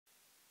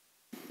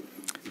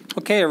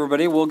Okay,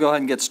 everybody, we'll go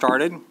ahead and get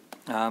started.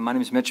 My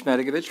name is Mitch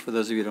Medigovich, for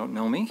those of you who don't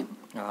know me.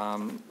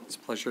 It's a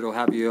pleasure to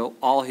have you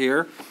all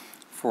here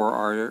for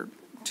our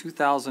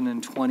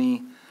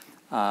 2020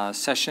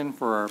 session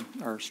for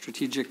our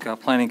Strategic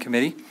Planning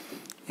Committee.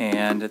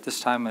 And at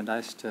this time, I'd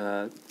ask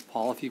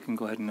Paul, if you can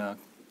go ahead and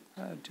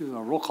do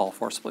a roll call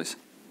for us, please.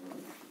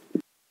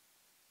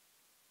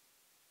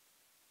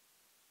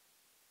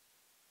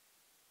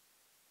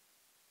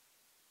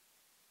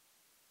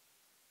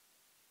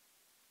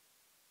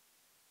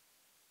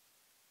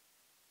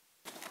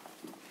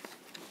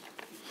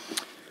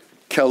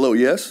 Callow,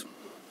 yes.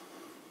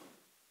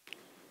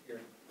 Here.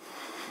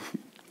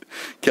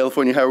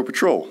 California Highway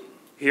Patrol.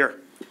 Here.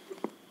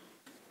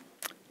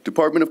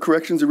 Department of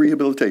Corrections and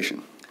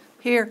Rehabilitation.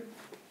 Here.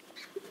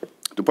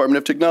 Department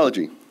of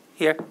Technology.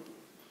 Here.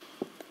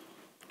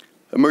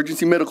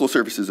 Emergency Medical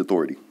Services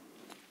Authority.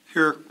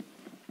 Here.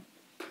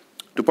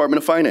 Department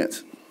of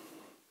Finance.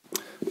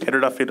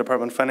 Andrew Duffy,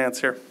 Department of Finance,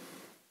 here.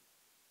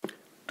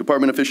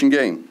 Department of Fish and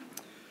Game.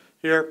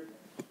 Here.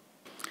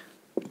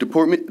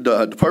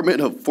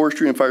 Department of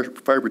Forestry and Fire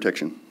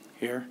Protection.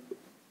 Here.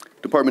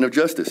 Department of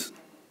Justice.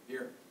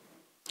 Here.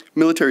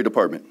 Military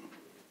Department.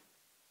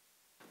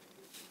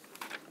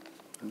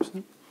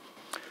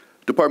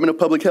 Department of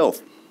Public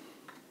Health.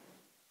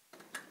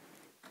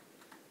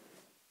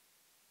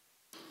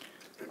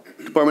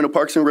 Department of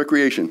Parks and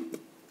Recreation.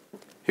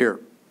 Here.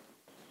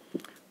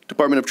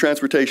 Department of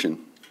Transportation.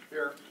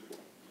 Here.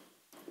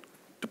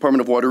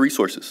 Department of Water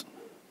Resources.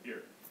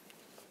 Here.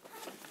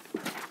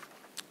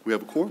 We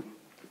have a quorum.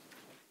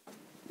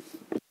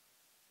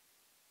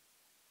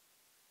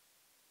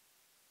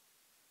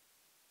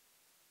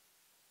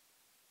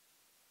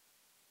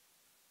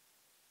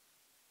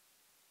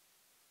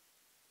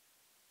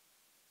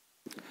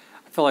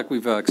 I feel like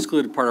we've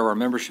excluded part of our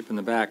membership in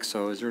the back,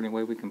 so is there any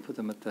way we can put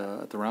them at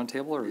the round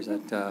table, or is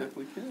that?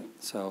 Definitely can.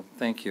 So,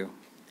 thank you.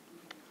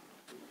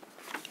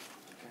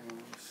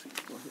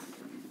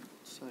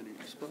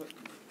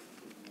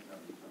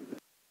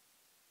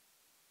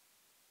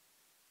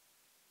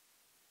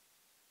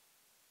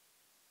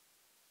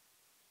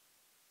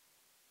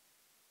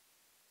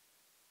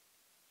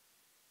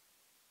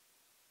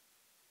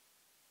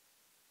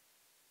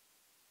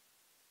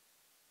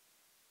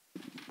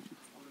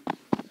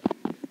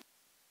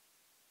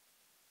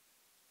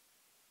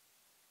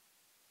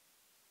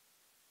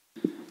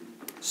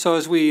 So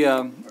as we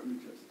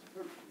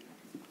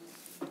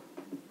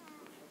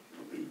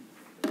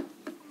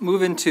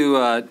move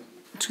into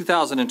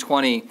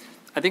 2020,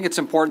 I think it's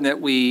important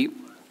that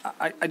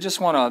I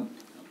just want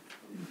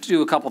to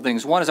do a couple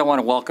things. One is I want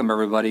to welcome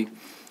everybody.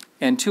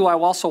 And two, I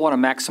also want to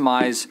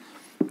maximize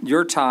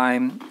your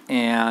time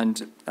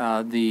and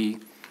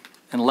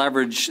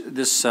leverage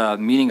this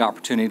meeting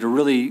opportunity to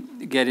really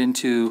get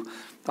into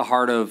the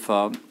heart of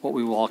what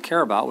we will all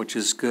care about, which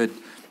is good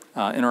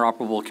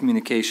interoperable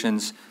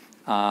communications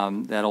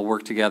that'll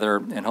work together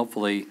and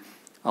hopefully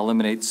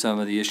eliminate some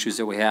of the issues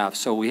that we have.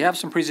 So we have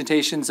some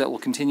presentations that will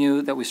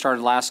continue that we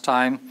started last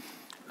time,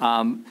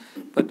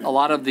 but a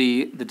lot of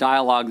the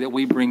dialogue that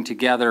we bring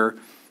together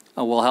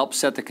will help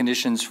set the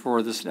conditions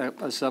for this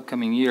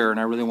upcoming year, and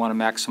I really want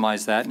to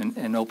maximize that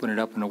and open it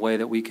up in a way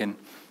that we can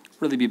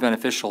really be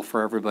beneficial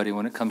for everybody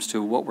when it comes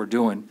to what we're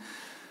doing.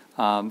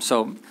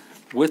 So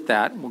with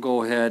that, we'll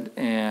go ahead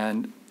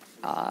and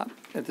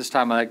at this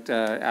time I'd like to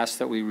ask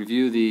that we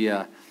review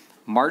the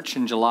March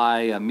and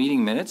July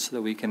meeting minutes so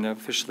that we can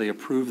officially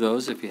approve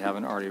those if you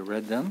haven't already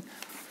read them.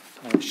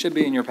 It should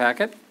be in your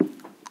packet.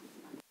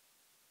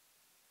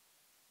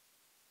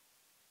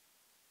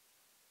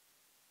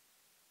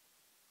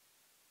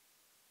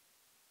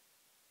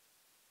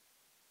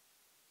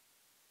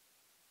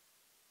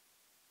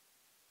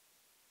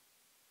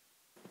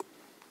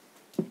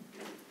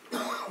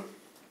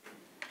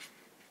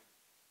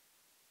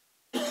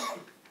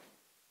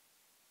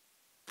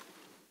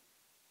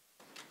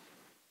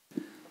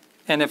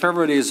 And if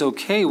everybody is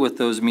okay with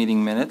those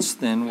meeting minutes,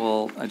 then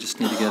I just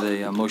need to get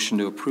a motion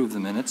to approve the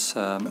minutes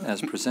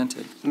as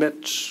presented.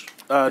 Mitch,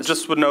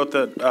 just would note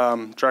that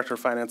Director of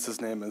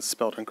Finance's name is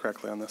spelled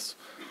incorrectly on this.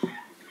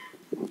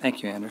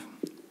 Thank you, Andrew.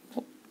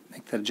 We'll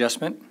make that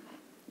adjustment.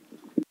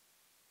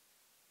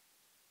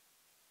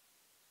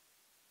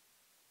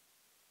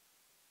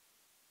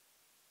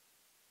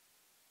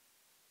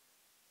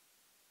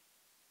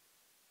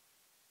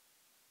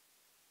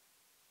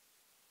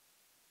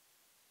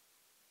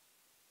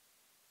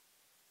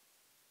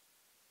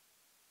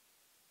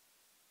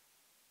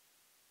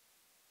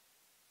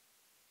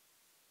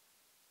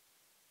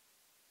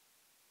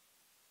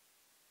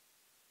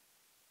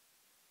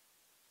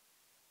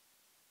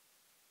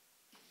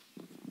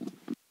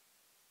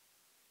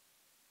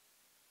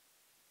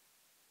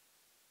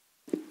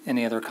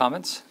 Any other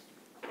comments?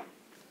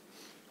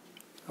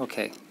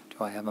 Okay, do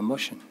I have a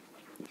motion?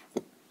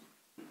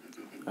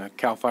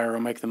 Cal Fire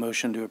will make the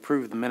motion to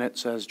approve the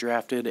minutes as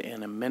drafted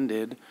and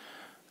amended,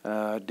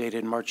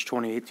 dated March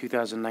 28,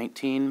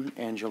 2019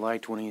 and July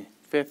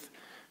 25th,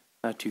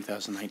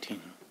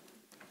 2019.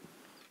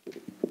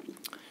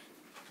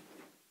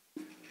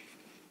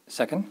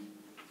 Second?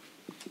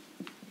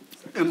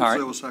 All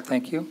right,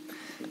 thank you.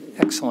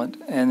 Excellent.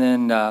 And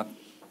then I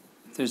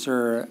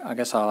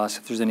guess I'll ask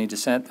if there's any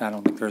dissent. I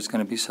don't think there's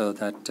going to be, so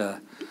that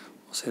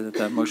we'll say that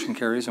that motion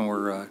carries, and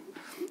we're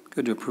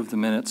good to approve the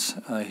minutes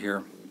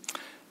here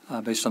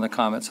based on the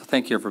comments. So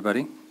thank you,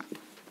 everybody.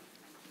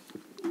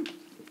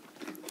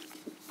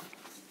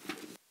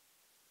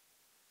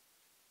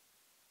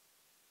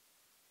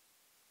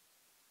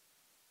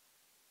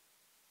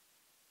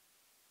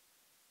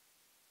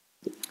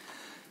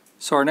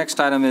 So our next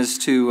item is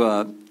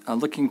to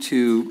looking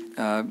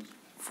to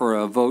for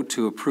a vote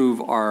to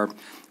approve our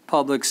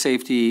Public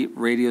Safety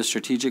Radio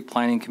Strategic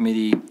Planning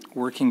Committee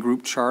Working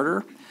Group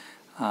Charter.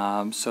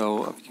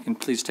 So if you can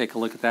please take a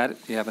look at that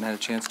if you haven't had a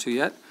chance to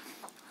yet,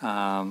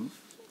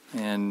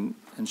 and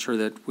ensure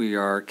that we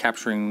are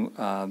capturing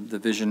the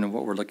vision of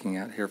what we're looking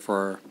at here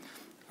for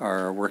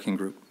our working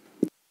group.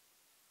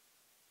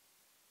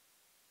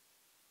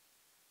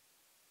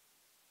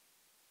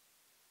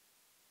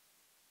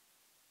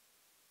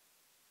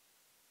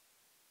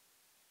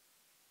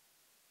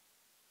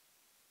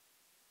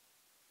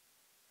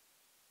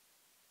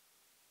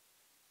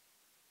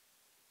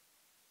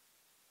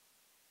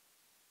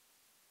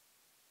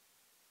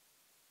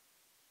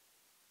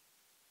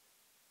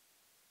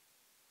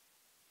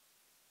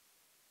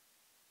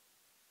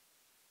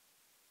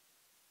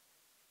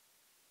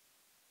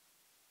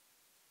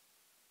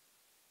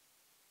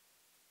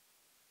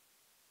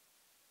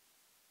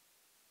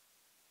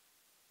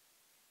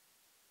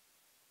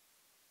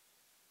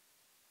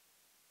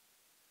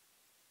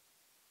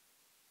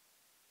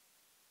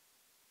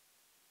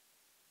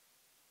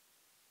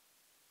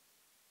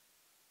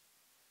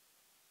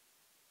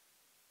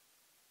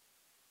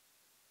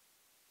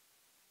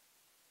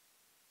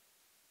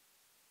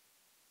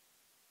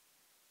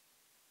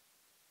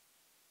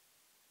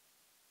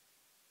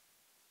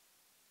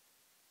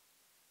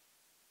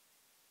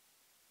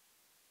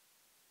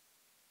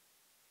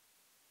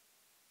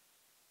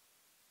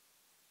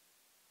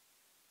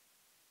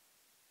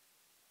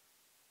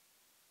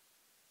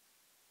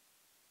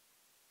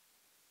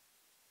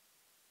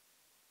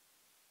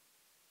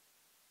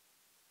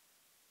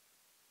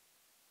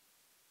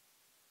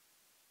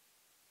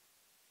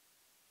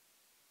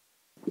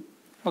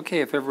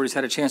 Okay, if everybody's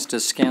had a chance to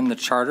scan the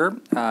charter,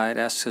 it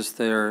asks us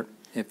there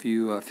if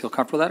you feel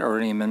comfortable with that, or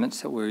any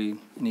amendments that we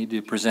need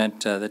to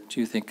present that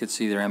you think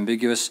it's either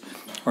ambiguous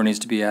or needs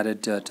to be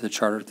added to the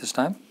charter at this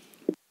time.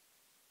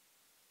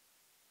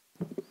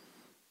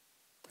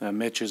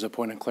 Mitch, as a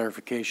point of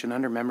clarification,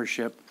 under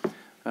membership,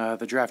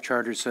 the draft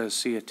charter says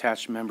see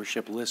attached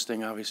membership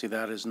listing. Obviously,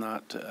 that is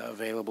not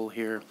available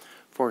here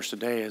for us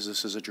today, as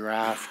this is a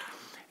draft.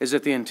 Is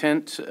it the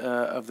intent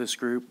of this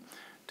group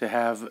to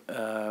have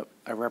a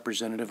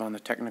representative on the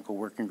technical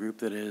working group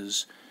that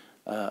is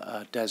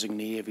a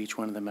designee of each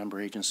one of the member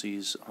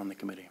agencies on the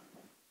committee?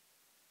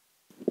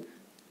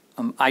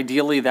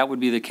 Ideally, that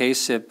would be the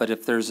case, but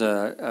if there's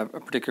a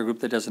particular group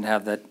that doesn't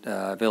have that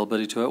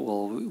availability to it,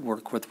 we'll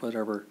work with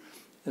whatever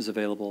is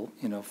available,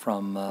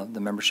 from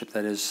the membership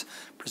that is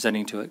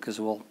presenting to it, because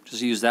we'll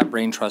just use that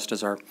brain trust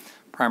as our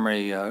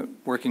primary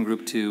working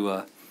group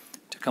to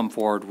come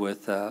forward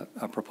with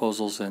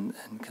proposals and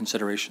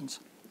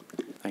considerations.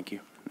 Thank you.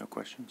 No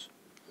questions.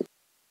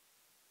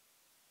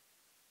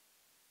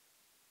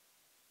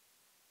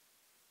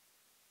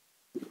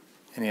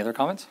 Any other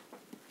comments?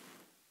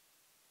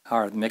 All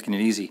right, making it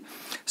easy.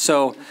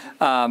 So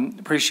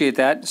appreciate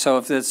that. So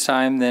if it's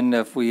time, then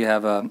if we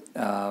have a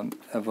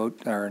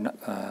vote or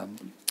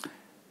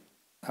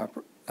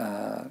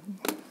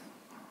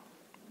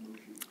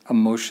a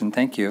motion,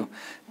 thank you,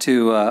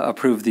 to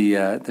approve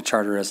the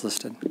charter as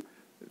listed.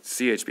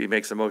 CHB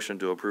makes a motion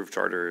to approve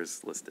charter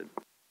as listed.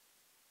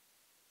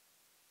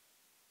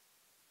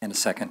 And a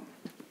second.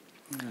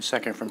 And a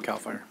second from CAL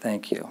FIRE.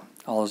 Thank you.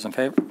 All those in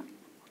favor?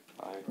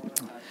 Aye.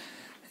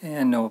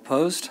 And no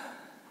opposed?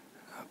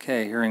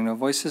 Okay, hearing no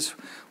voices,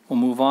 we'll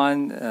move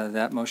on.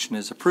 That motion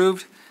is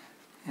approved,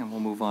 and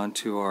we'll move on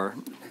to our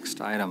next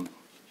item.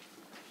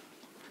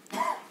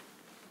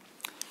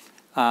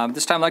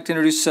 This time I'd like to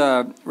introduce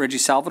Reggie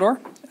Salvador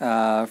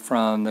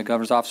from the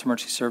Governor's Office of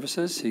Emergency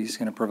Services. He's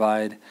going to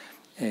provide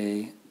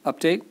a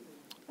update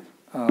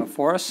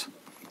for us.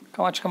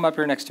 Why don't you come up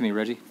here next to me,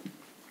 Reggie?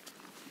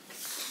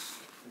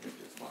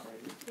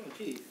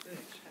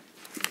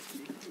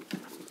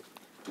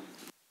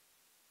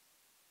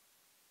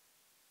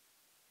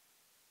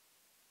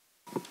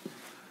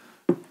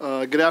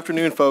 Good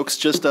afternoon, folks.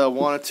 Just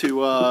wanted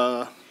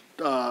to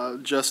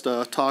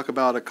talk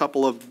about a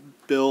couple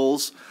of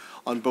bills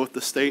on both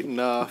the state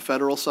and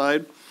federal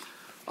side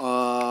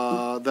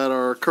that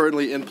are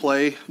currently in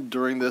play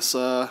during this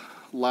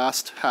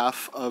last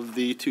half of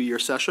the two-year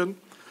session.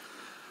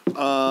 AB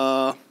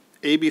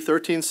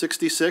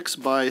 1366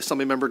 by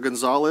Assemblymember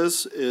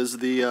Gonzalez is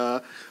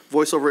the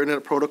Voice over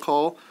Internet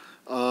Protocol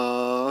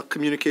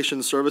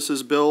Communication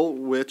Services Bill,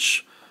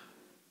 which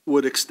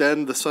would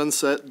extend the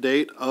sunset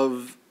date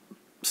of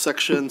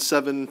Section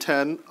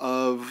 710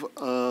 of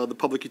the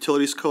Public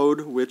Utilities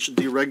Code, which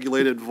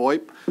deregulated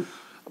VoIP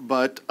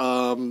but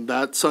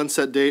that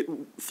sunset date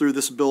through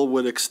this bill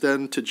would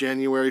extend to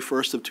January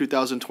 1st of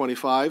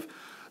 2025.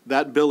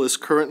 That bill is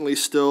currently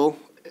still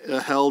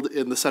held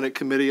in the Senate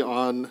Committee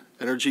on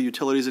Energy,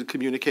 Utilities, and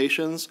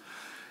Communications,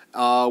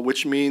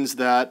 which means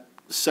that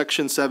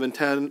Section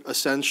 710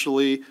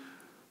 essentially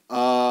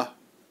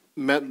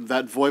meant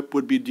that VoIP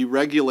would be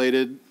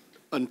deregulated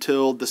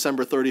until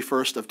December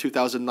 31st of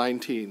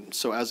 2019.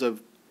 So as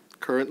of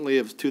currently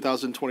of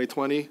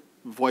 2020,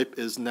 VoIP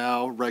is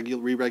now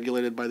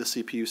re-regulated by the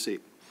CPUC.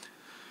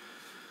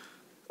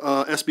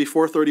 SB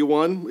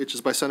 431, which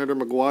is by Senator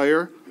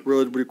McGuire,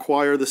 would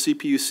require the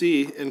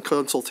CPUC, in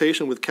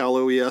consultation with Cal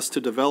OES,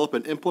 to develop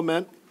and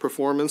implement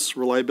performance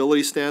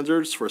reliability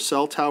standards for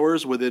cell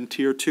towers within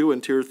Tier 2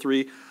 and Tier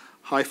 3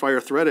 high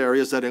fire threat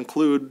areas that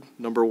include,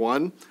 number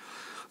one,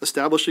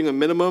 establishing a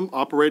minimum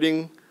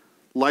operating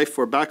life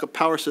for backup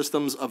power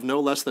systems of no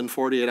less than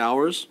 48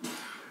 hours,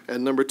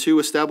 and number two,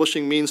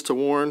 establishing means to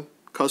warn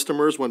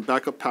customers when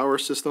backup power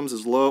systems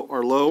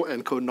are low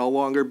and could no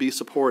longer be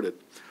supported.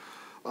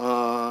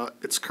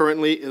 It's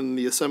currently in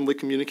the Assembly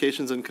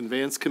Communications and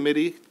Conveyance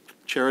Committee,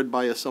 chaired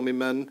by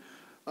Assemblyman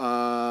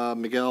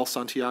Miguel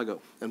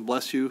Santiago. And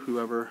bless you,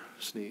 whoever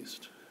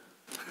sneezed.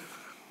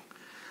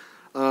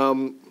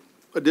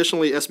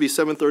 Additionally, SB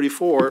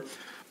 734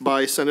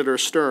 by Senator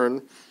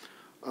Stern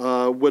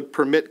would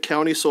permit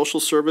county social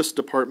service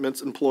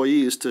departments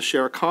employees to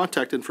share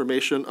contact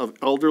information of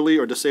elderly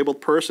or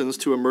disabled persons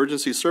to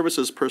emergency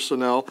services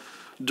personnel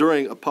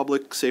during a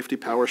public safety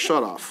power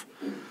shutoff.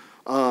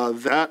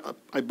 That,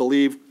 I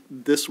believe,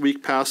 this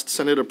week passed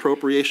Senate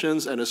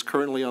appropriations and is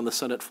currently on the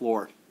Senate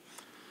floor.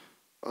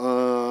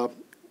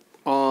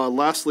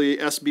 Lastly,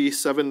 SB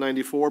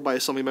 794 by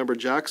Assemblymember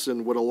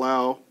Jackson would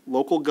allow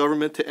local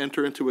government to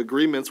enter into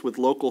agreements with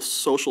local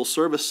social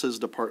services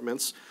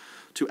departments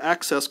to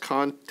access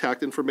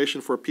contact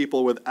information for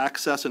people with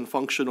access and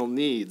functional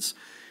needs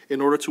in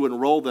order to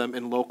enroll them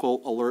in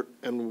local alert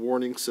and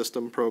warning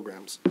system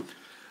programs.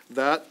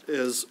 That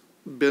has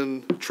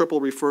been triple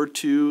referred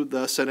to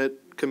the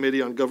Senate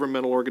Committee on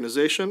Governmental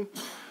Organization,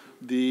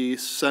 the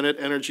Senate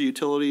Energy,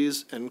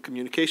 Utilities, and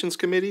Communications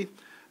Committee,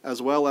 as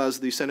well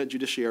as the Senate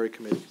Judiciary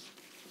Committee.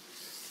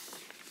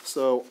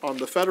 So on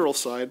the federal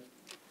side,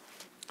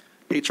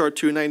 H.R.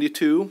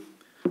 292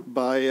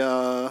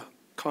 by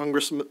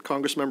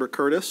Congressmember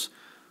Curtis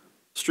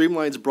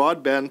streamlines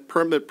broadband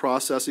permit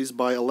processes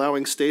by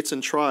allowing states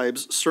and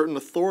tribes certain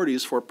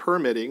authorities for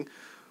permitting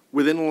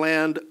within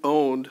land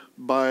owned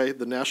by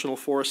the National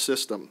Forest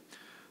System,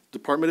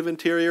 Department of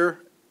Interior,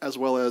 as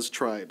well as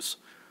tribes.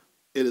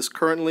 It is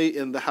currently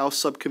in the House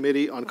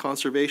Subcommittee on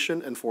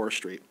Conservation and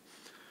Forestry.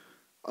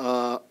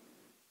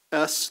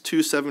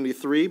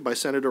 S-273 by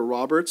Senator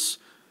Roberts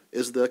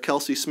is the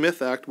Kelsey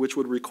Smith Act, which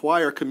would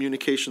require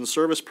communication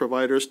service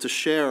providers to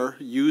share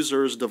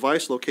users'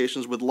 device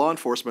locations with law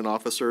enforcement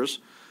officers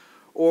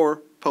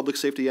or public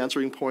safety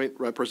answering point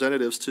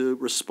representatives to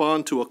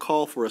respond to a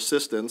call for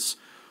assistance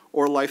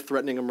or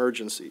life-threatening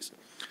emergencies.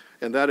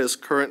 And that is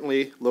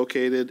currently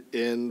located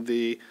in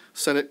the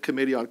Senate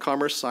Committee on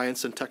Commerce,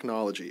 Science, and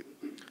Technology.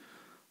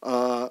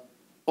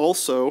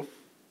 Also,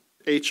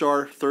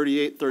 H.R.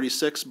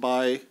 3836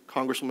 by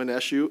Congresswoman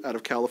Eshoo out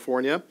of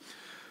California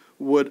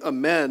would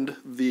amend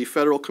the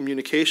Federal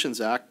Communications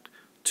Act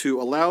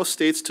to allow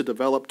states to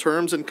develop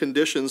terms and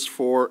conditions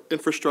for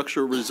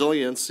infrastructure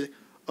resilience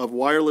of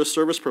wireless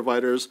service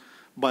providers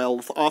by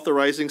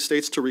authorizing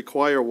states to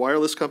require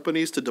wireless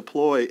companies to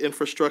deploy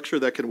infrastructure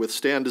that can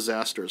withstand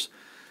disasters.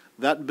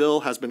 That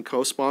bill has been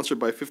co-sponsored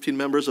by 15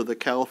 members of the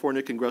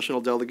California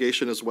Congressional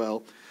Delegation as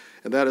well,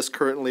 and that is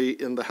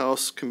currently in the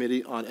House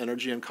Committee on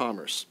Energy and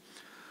Commerce.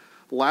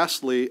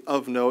 Lastly,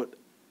 of note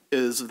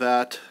is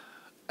that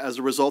as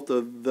a result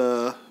of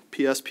the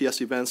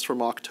PSPS events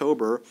from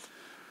October,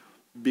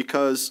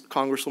 because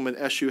Congresswoman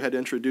Eshoo had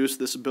introduced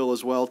this bill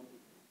as well,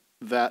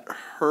 that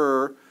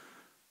her,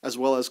 as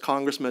well as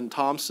Congressman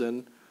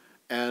Thompson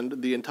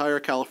and the entire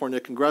California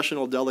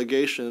Congressional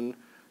Delegation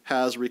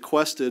has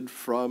requested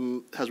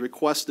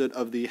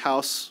of the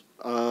House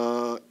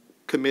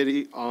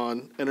Committee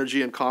on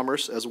Energy and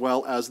Commerce, as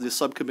well as the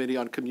Subcommittee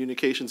on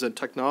Communications and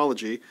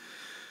Technology,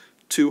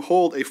 to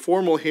hold a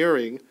formal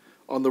hearing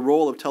on the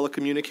role of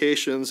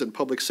telecommunications and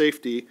public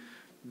safety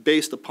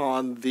based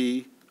upon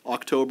the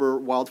October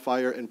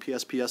wildfire and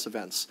PSPS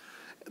events.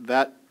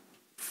 That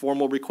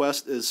formal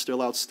request is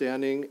still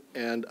outstanding,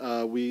 and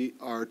we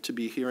are to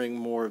be hearing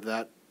more of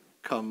that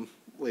come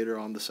later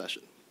on the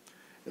session.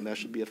 And that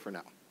should be it for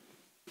now.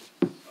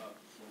 One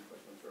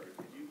question, I'm sorry.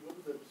 What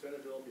was the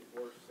Senate bill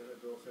before Senate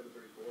Bill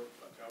 734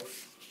 about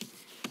towers?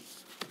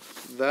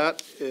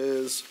 That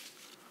is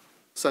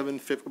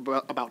 750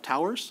 about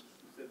towers?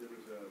 You said there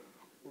was a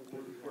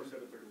before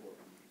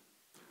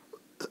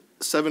 734.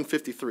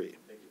 753. Thank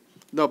you.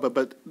 No,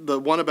 but the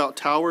one about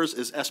towers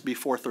is SB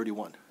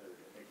 431.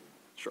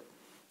 Sure.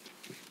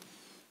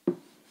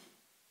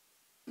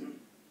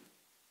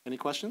 Any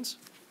questions?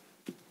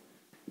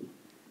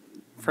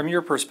 From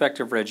your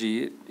perspective,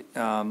 Reggie,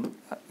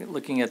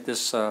 looking at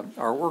this,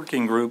 our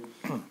working group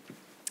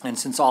And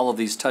since all of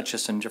these touch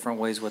us in different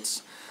ways,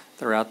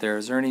 they're out there,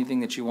 is there anything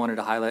that you wanted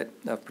to highlight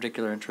of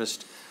particular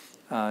interest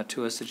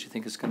to us that you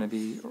think is going to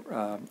be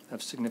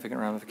of significant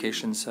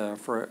ramifications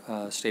for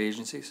state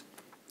agencies?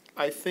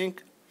 I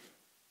think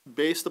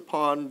based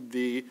upon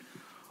the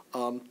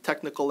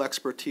technical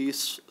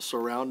expertise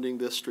surrounding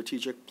this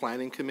strategic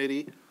planning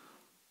committee,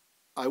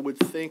 I would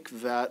think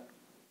that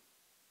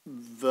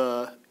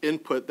the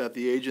input that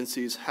the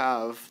agencies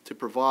have to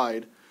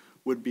provide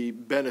would be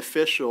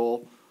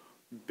beneficial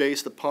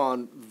based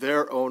upon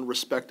their own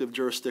respective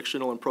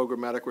jurisdictional and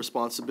programmatic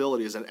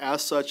responsibilities. And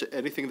as such,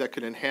 anything that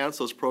could enhance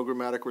those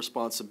programmatic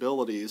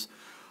responsibilities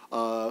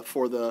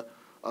for the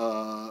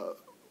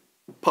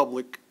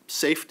public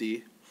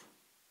safety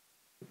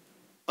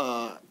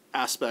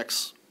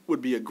aspects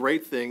would be a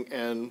great thing.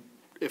 And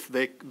if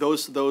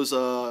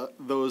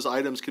those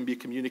items can be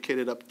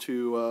communicated up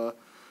to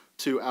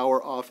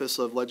our Office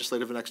of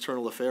Legislative and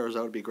External Affairs,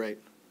 that would be great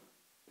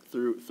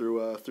through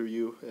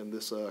you and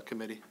this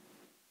committee.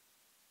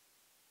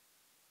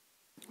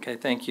 Okay,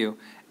 thank you.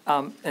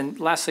 And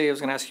lastly, I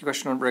was going to ask you a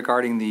question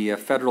regarding the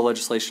federal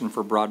legislation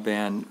for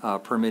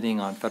broadband permitting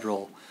on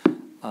federal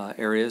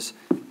areas.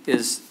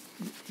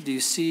 Do you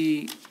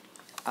see?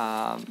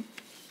 And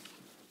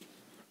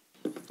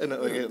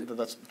again,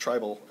 that's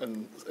tribal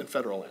and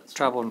federal lands.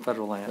 Tribal and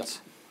federal lands.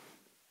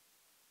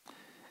 Yep.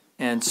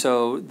 And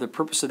so the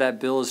purpose of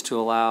that bill is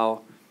to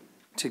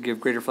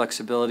give greater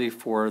flexibility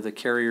for the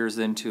carriers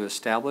then to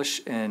establish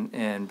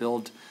and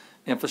build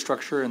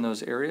infrastructure in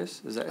those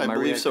areas? Is that, I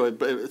believe so. It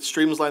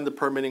streamlines the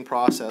permitting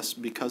process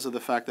because of the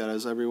fact that,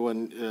 as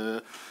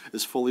everyone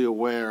is fully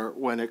aware,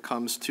 when it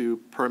comes to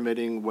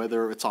permitting,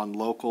 whether it's on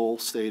local,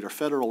 state, or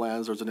federal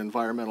lands, there's an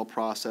environmental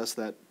process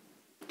that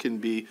can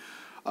be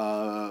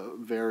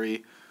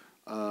very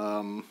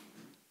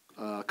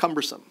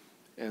cumbersome.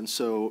 And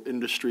so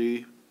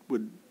industry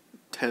would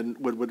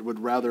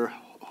rather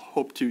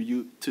hope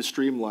to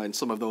streamline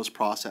some of those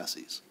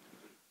processes.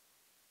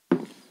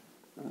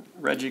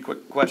 Reggie,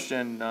 quick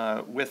question.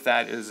 With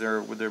that,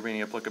 would there be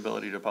any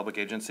applicability to public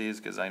agencies?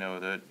 Because I know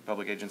that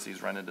public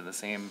agencies run into the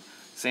same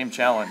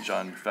challenge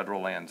on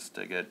federal lands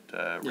to get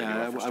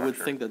radio infrastructure. I would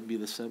think that'd be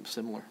the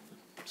similar.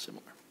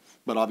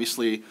 But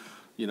obviously,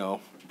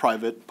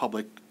 private,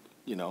 public,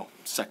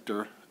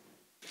 sector,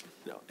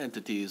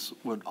 entities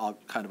would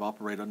kind of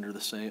operate under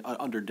the same,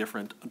 under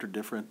different,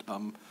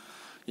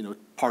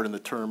 pardon the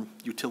term,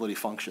 utility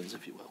functions,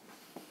 if you will.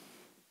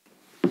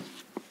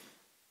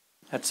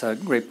 That's a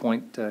great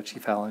point,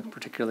 Chief Allen,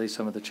 particularly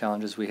some of the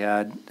challenges we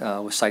had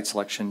with site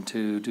selection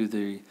to do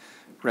the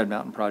Red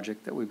Mountain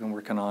project that we've been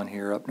working on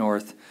here up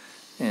north,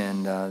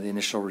 and the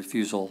initial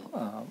refusal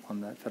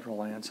on that federal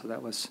land. So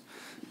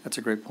that's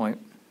a great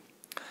point.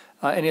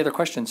 Any other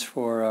questions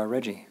for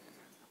Reggie?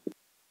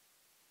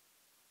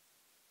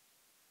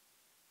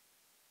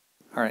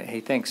 All right.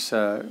 Hey, thanks,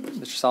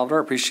 Mr. Salvador.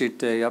 Appreciate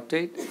the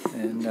update.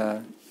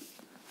 And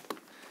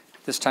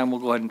this time we'll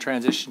go ahead and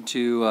transition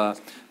to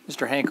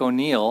Mr. Hank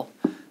O'Neill,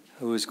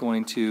 who is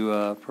going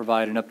to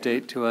provide an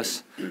update to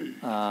us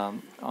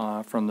from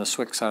the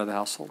SWIC side of the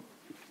household.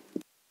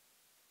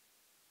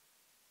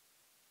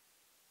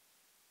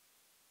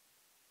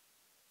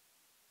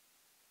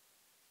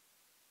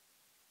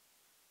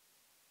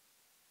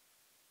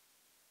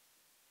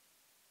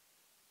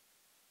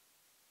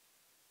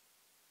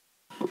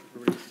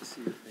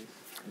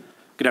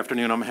 Good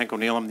afternoon. I'm Hank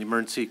O'Neill. I'm the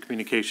Emergency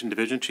Communication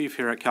Division Chief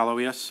here at Cal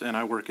OES, and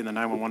I work in the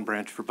 911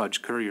 branch for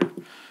Budge Courier.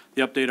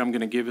 The update I'm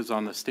going to give is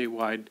on the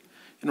statewide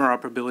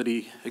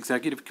Interoperability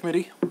Executive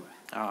Committee.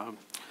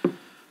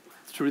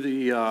 Through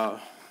the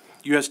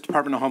U.S.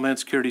 Department of Homeland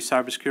Security,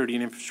 Cybersecurity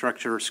and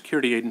Infrastructure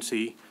Security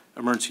Agency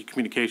Emergency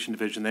Communication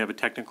Division, they have a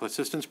technical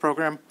assistance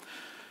program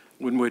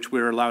in which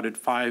we're allotted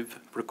 5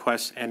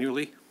 requests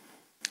annually.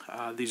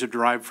 These are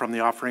derived from the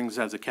offerings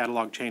as the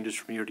catalog changes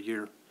from year to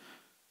year.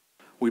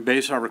 We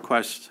base our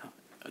requests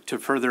to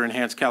further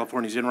enhance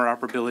California's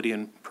interoperability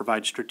and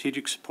provide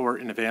strategic support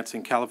in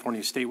advancing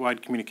California's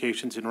statewide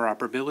communications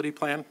interoperability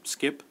plan,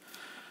 SCIP,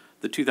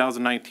 the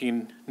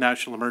 2019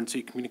 National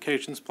Emergency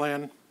Communications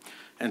Plan,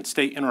 and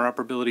state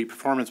interoperability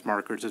performance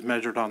markers as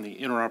measured on the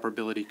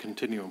interoperability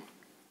continuum.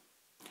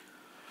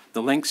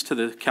 The links to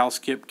the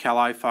CalSCIP,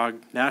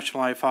 CalIFOG,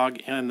 National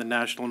IFOG, and the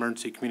National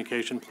Emergency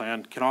Communication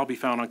Plan can all be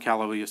found on Cal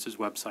OES's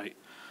website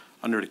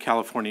under the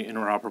California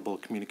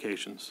Interoperable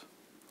Communications.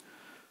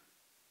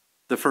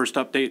 The first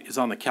update is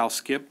on the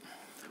CalSCIP,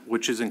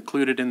 which is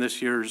included in this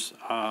year's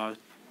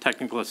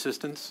technical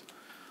assistance.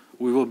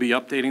 We will be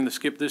updating the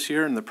SCIP this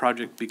year, and the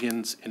project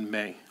begins in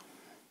May.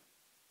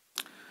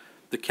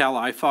 The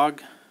CalIFOG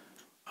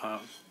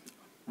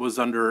was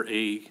under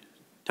a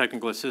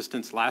technical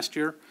assistance last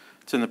year.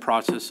 It's in the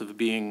process of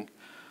being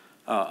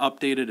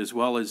updated as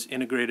well as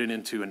integrated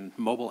into a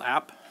mobile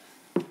app.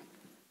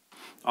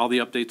 All the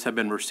updates have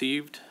been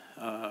received.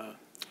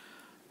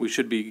 We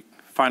should be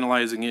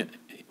finalizing it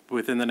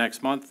within the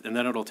next month, and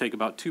then it'll take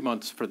about 2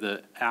 months for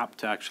the app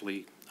to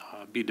actually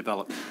be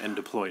developed and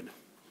deployed.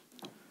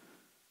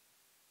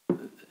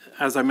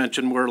 As I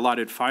mentioned, we're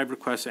allotted 5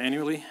 requests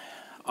annually.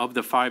 Of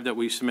the 5 that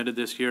we submitted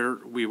this year,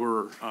 we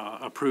were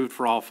approved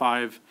for all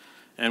 5,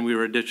 and we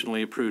were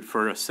additionally approved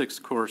for a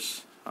 6th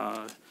course.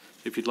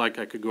 If you'd like,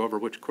 I could go over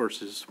which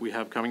courses we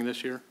have coming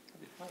this year.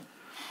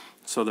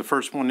 So the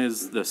first one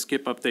is the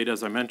SCIP update,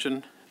 as I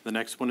mentioned. The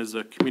next one is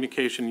a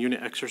communication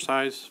unit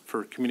exercise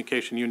for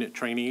communication unit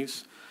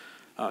trainees,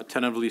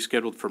 tentatively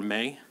scheduled for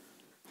May.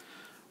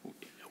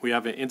 We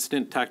have an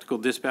incident tactical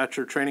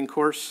dispatcher training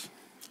course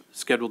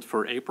scheduled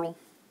for April.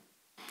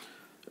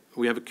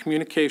 We have a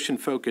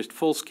communication-focused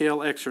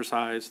full-scale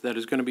exercise that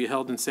is going to be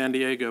held in San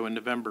Diego in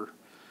November.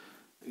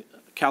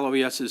 Cal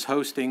OES is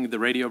hosting the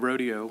Radio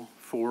Rodeo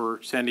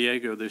for San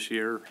Diego this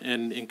year,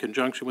 and in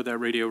conjunction with that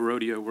Radio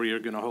Rodeo, we are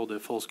going to hold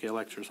a full-scale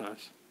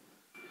exercise.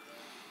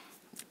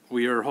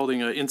 We are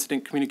holding an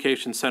Incident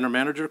Communication Center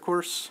Manager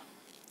course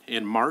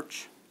in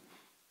March.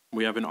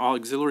 We have an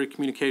Auxiliary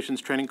Communications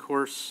Training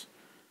course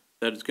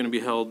that is going to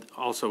be held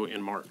also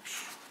in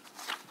March.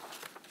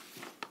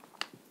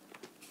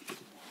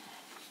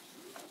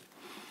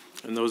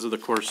 And those are the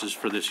courses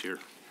for this year.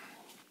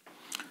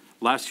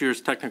 Last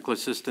year's technical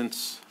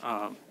assistance,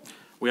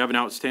 we have an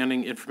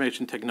outstanding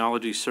information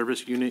technology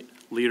service unit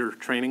leader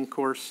training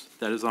course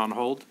that is on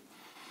hold,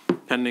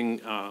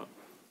 pending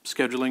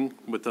scheduling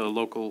with the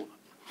local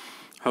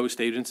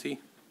host agency.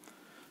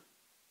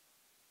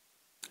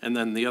 And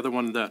then the other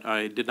one that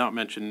I did not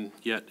mention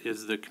yet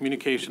is the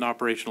communication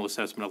operational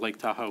assessment of Lake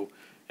Tahoe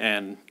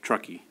and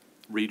Truckee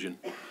region.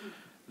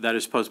 That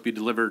is supposed to be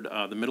delivered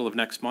the middle of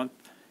next month,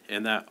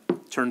 and that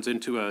turns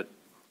into a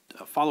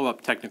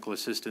follow-up technical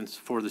assistance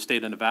for the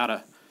state of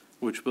Nevada,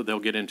 which they'll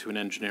get into an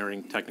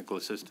engineering technical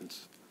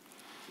assistance.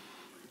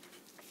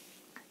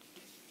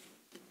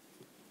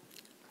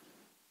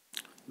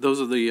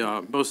 Those are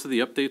the most of the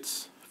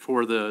updates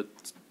for the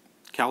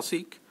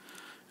CalSeek.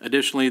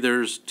 Additionally,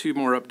 there's 2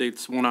 more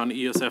updates, one on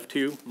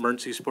ESF2,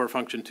 Emergency Support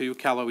Function 2.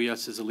 Cal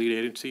OES is the lead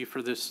agency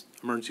for this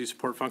emergency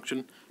support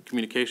function,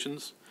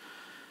 communications.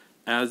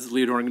 As the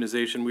lead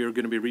organization, we are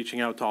going to be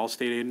reaching out to all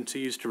state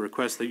agencies to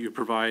request that you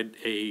provide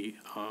a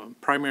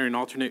primary and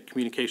alternate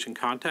communication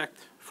contact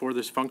for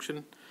this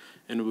function,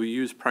 and it will be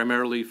used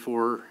primarily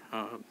for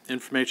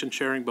information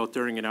sharing both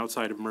during and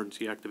outside of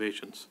emergency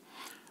activations.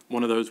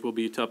 One of those will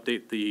be to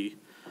update the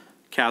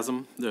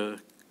CASM, the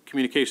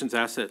Communications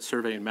Asset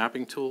Survey and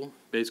Mapping Tool.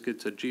 Basically,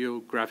 it's a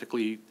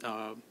geographically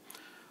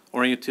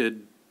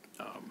oriented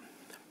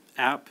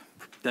app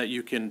that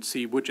you can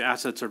see which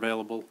assets are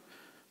available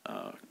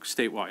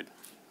statewide.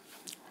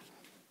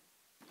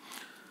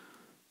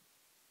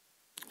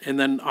 And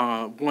then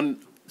one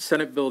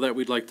Senate bill that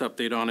we'd like to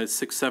update on is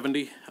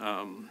 670,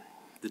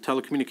 the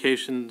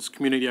Telecommunications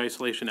Community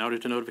Isolation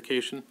Outage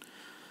Notification.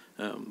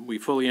 We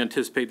fully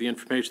anticipate the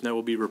information that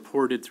will be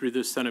reported through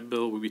this Senate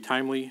bill will be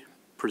timely,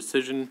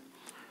 precision,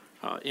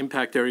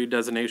 impact area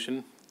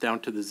designation down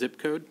to the zip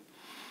code,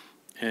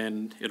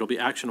 and it'll be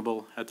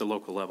actionable at the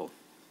local level.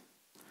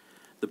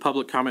 The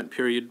public comment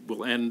period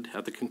will end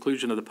at the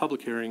conclusion of the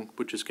public hearing,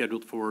 which is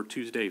scheduled for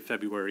Tuesday,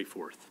 February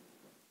 4th.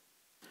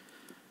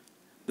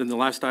 Then the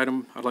last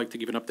item I'd like to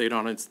give an update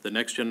on is the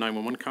Next Gen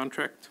 911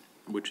 contract,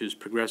 which is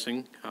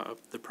progressing.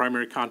 The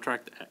primary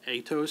contract,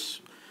 ATOS,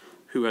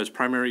 who has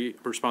primary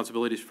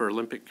responsibilities for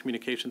Olympic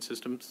communication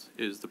systems,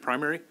 is the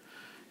primary,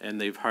 and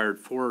they've hired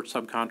 4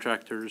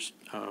 subcontractors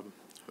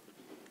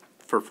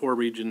for 4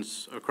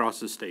 regions across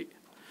the state.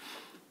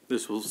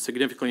 This will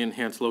significantly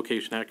enhance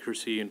location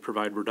accuracy and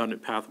provide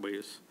redundant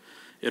pathways.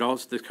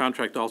 This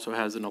contract also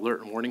has an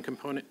alert and warning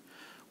component,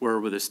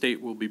 where the state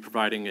will be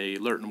providing a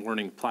alert and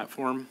warning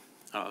platform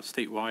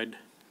statewide.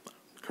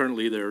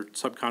 Currently, they're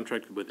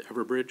subcontracted with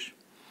Everbridge.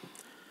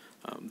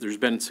 There's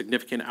been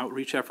significant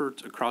outreach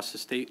efforts across the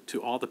state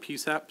to all the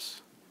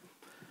PSAPs,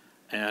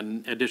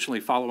 and additionally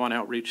follow-on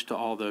outreach to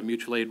all the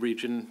mutual aid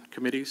region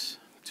committees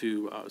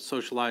to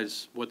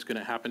socialize what's going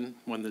to happen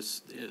when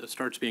this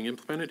starts being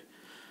implemented.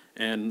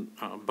 And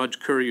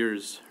Budge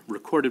Courier's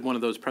recorded one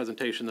of those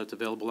presentations that's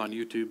available on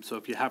YouTube, so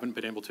if you haven't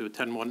been able to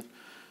attend one,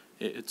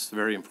 it's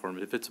very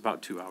informative. It's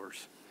about 2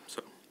 hours.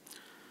 So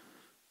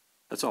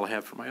that's all I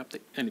have for my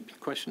update. Any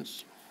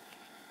questions?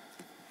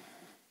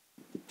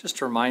 Just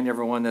to remind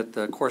everyone that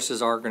the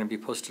courses are going to be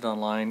posted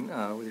online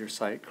with your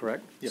site,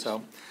 correct? Yes.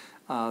 So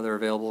they're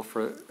available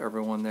for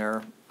everyone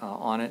there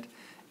on it.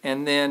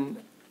 And then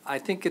I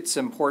think it's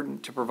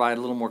important to provide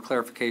a little more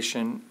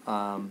clarification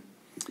on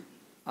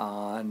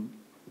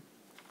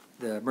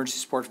the Emergency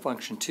Support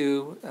Function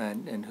 2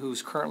 and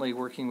who's currently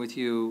working with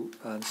you,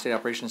 the State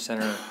Operations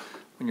Center,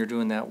 when you're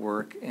doing that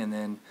work, and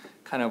then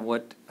kind of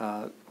what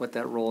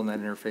that role in that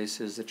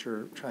interface is that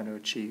you're trying to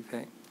achieve.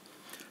 Hey.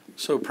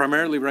 So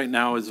primarily right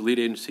now as the lead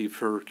agency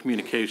for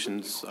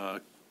communications,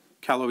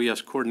 Cal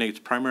OES coordinates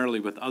primarily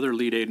with other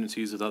lead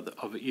agencies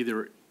of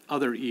either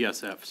other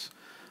ESFs.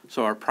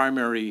 So our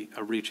primary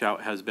reach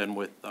out has been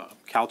with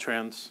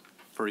Caltrans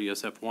for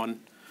ESF1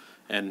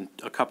 and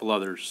a couple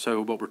others.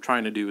 So what we're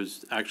trying to do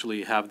is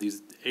actually have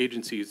these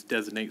agencies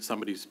designate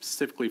somebody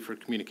specifically for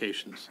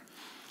communications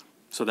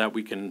so that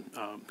we can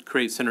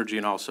create synergy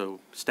and also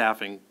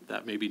staffing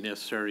that may be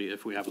necessary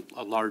if we have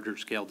a larger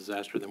scale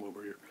disaster than what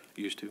we're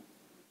used to.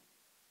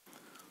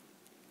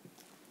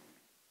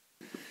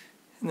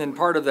 And then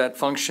part of that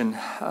function,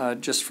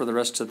 just for the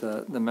rest of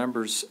the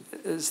members,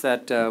 is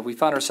that we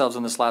found ourselves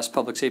in this last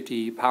public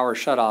safety power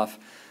shutoff,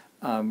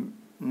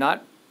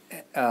 not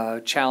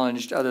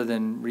challenged other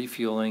than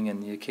refueling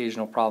and the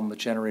occasional problem with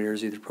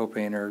generators, either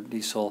propane or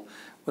diesel,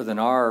 within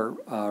our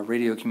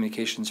radio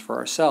communications for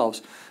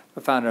ourselves,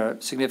 but found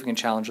a significant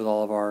challenge with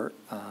all of our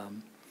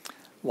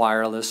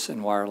wireless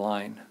and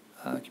wireline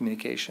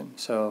communication.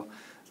 So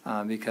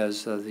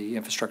because of the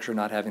infrastructure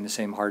not having the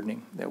same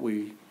hardening that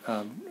we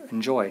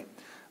enjoy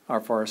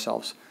for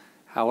ourselves.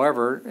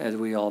 However, as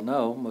we all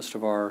know, most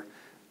of our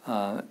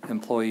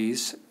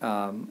employees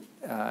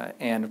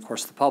and of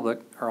course the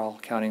public are all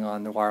counting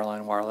on the wireline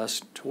and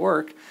wireless to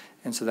work,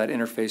 and so that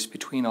interface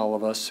between all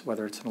of us,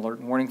 whether it's an alert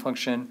and warning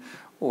function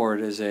or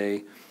it is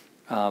a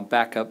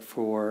backup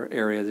for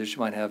area that you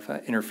might have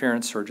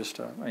interference or just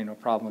a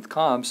problem with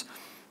comms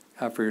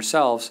for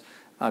yourselves,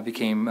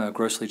 became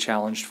grossly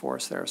challenged for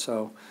us there.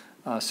 So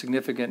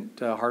significant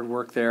hard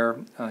work there,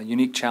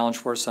 unique challenge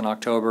for us in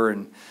October,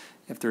 and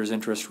if there's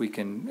interest, we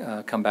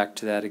can come back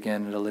to that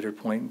again at a later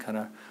point and kind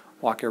of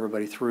walk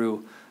everybody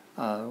through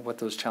what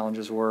those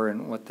challenges were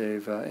and what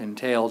they've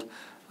entailed.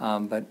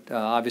 But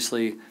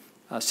obviously,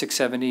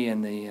 670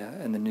 and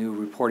the new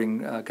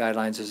reporting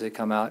guidelines as they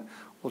come out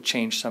will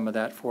change some of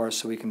that for us,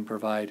 so we can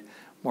provide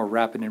more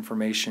rapid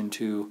information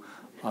to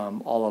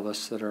all of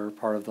us that are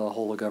part of the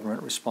whole of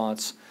government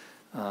response,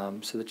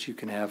 so that you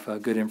can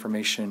have good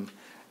information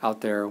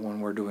out there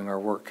when we're doing our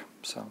work.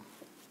 So.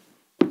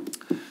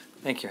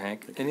 Thank you,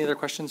 Hank. Any other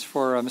questions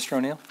for Mr.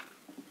 O'Neill?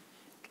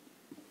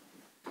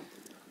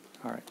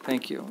 All right,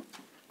 thank you.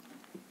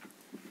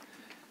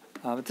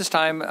 At this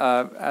time,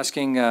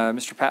 asking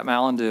Mr. Pat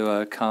Mallon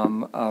to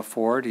come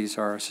forward. He's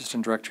our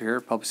Assistant Director here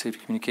at Public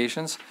Safety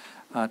Communications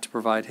to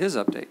provide his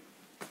update.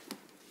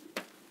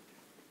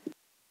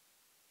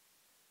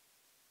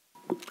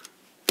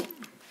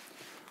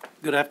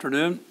 Good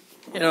afternoon.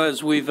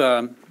 As we've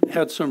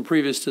had some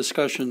previous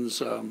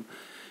discussions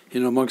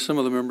amongst some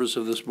of the members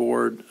of this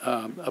board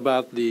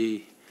about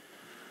the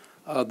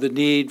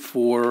need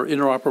for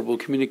interoperable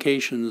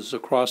communications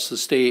across the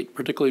state,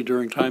 particularly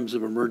during times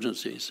of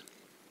emergencies.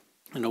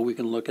 We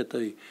can look at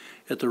the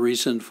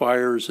recent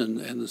fires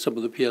and some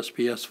of the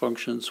PSPS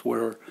functions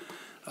where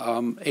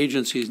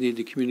agencies need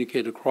to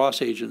communicate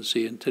across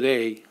agency, and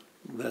today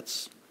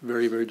that's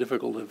very, very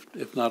difficult,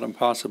 if not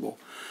impossible.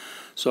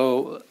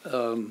 So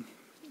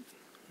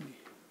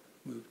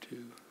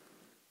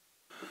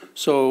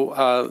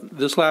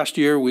this last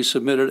year, we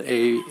submitted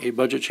a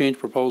budget change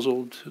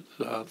proposal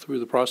through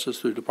the process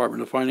through the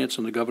Department of Finance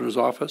and the Governor's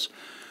Office,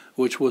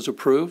 which was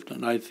approved,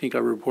 and I think I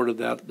reported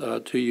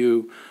that to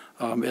you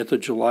at the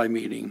July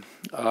meeting.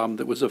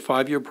 That was a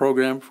 5-year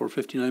program for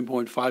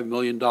 $59.5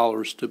 million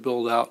to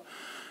build out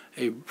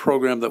a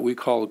program that we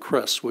call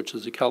CRIS, which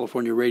is the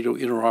California Radio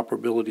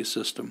Interoperability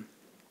System.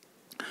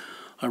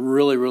 I'm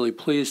really, really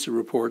pleased to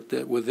report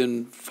that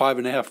within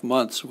 5.5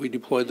 months, we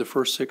deployed the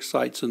first 6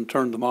 sites and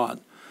turned them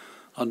on.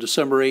 On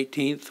December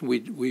 18th,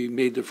 we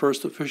made the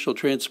first official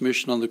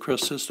transmission on the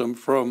CRIS system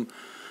from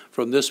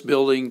this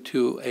building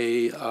to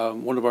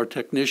one of our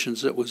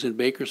technicians that was in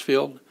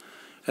Bakersfield,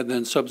 and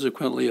then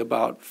subsequently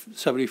about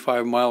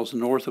 75 miles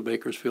north of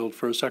Bakersfield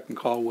for a second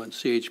call when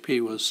CHP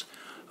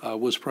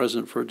was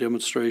present for a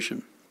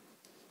demonstration.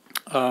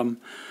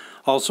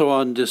 Also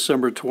on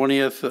December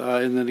 20th,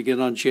 and then again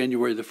on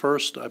January the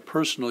 1st, I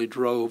personally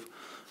drove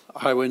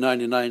Highway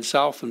 99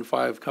 south and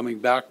 5 coming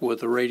back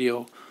with a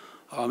radio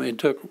and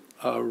took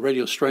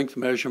radio strength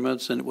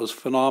measurements, and it was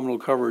phenomenal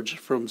coverage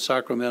from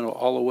Sacramento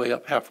all the way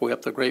up, halfway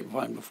up the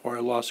Grapevine before I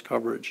lost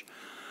coverage.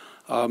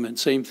 And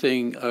same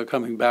thing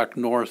coming back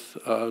north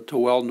to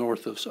well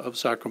north of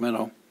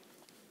Sacramento.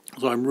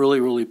 So I'm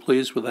really, really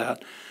pleased with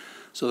that.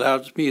 So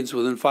that means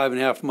within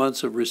 5.5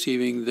 months of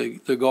receiving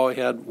the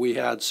go-ahead, we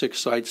had 6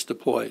 sites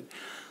deployed.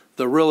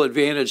 The real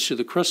advantage to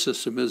the CRIS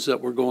system is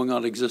that we're going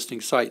on existing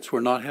sites.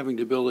 We're not having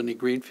to build any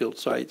greenfield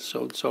sites,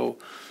 so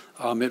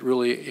it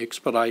really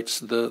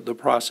expedites the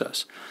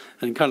process.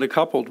 And kind of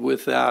coupled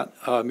with that,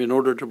 in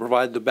order to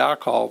provide the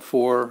backhaul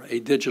for a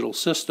digital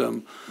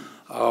system,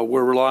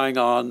 we're relying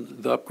on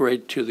the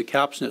upgrade to the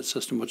CAPSNet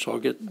system, which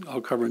I'll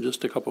cover in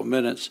just a couple of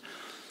minutes,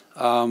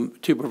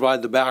 to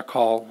provide the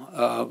backhaul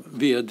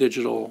via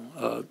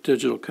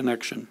digital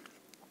connection.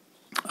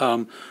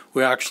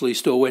 We're actually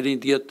still waiting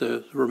to get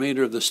the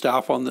remainder of the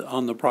staff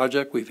on the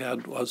project. We've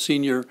had a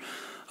senior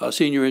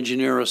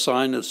engineer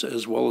assigned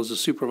as well as a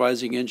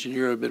supervising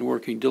engineer have been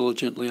working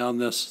diligently on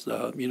this,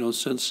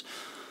 since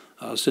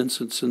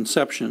its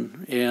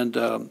inception, and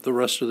the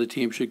rest of the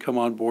team should come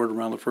on board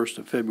around the 1st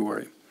of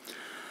February.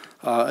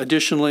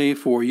 Additionally,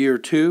 for year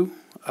 2,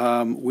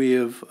 we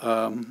have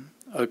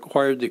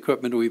acquired the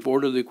equipment. We've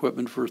ordered the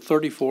equipment for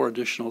 34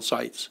 additional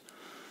sites.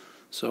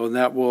 So, and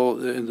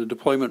the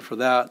deployment for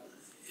that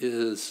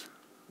is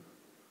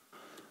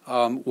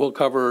we'll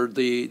cover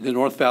the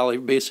North Valley,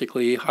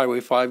 basically Highway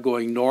 5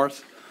 going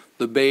north,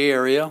 the Bay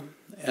Area,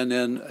 and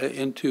then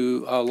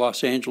into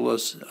Los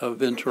Angeles,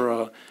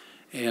 Ventura,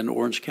 and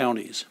Orange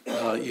counties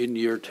in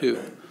year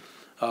 2.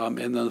 And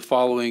then the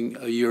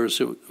following years,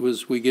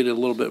 we get a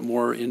little bit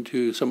more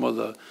into some of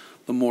the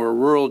more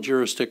rural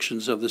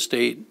jurisdictions of the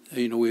state.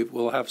 You know,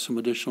 we'll have some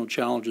additional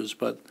challenges,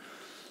 but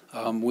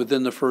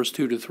within the first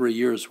 2 to 3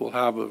 years, we'll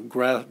have a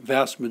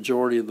vast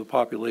majority of the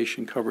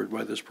population covered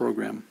by this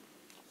program.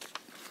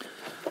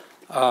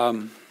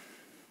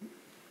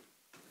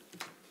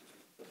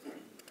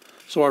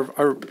 So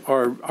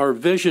our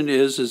vision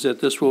is that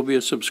this will be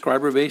a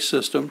subscriber-based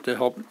system to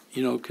help,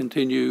 you know,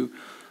 continue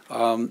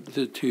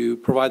to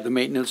provide the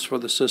maintenance for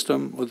the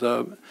system with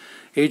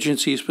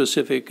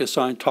agency-specific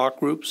assigned talk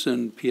groups,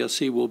 and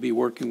PSC will be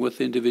working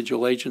with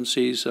individual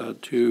agencies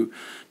to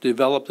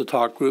develop the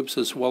talk groups,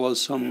 as well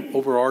as some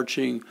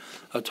overarching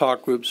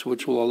talk groups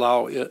which will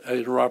allow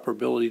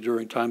interoperability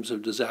during times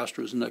of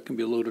disasters, and that can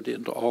be loaded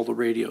into all the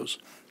radios.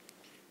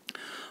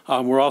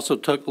 We're also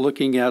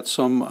looking at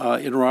some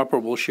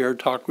interoperable shared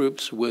talk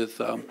groups with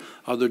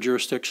other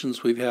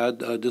jurisdictions. We've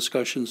had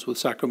discussions with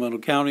Sacramento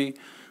County.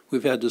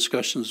 We've had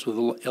discussions with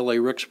the LA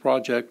RICS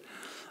project,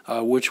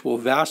 which will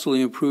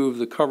vastly improve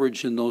the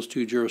coverage in those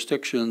 2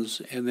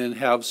 jurisdictions, and then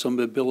have some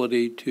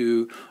ability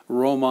to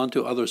roam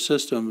onto other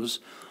systems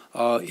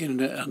in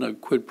a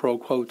quid pro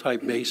quo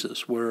type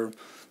basis, where,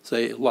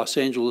 say, Los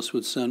Angeles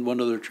would send one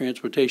of their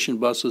transportation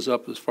buses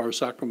up as far as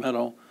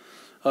Sacramento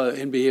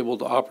and be able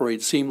to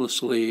operate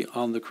seamlessly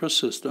on the CRIS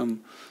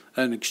system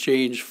in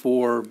exchange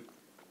for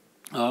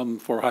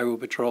Highway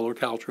Patrol or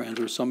Caltrans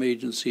or some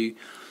agency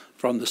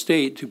from the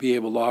state to be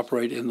able to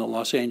operate in the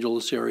Los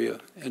Angeles area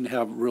and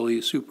have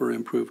really super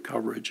improved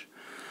coverage.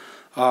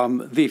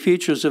 The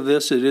features of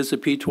this, it is a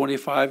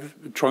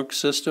P25 trunk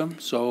system,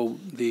 so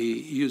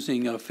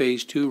using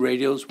phase 2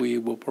 radios, we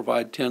will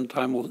provide 10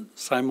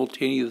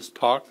 simultaneous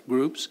talk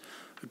groups,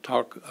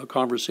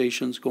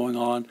 conversations going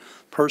on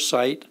per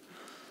site.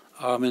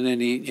 And then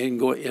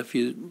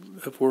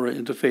if we're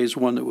into phase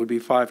 1, that would be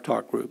 5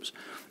 talk groups.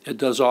 It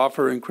does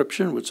offer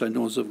encryption, which I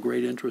know is of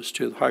great interest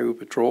to the Highway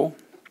Patrol.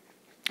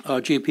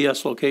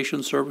 GPS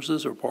location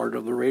services are part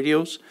of the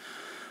radios.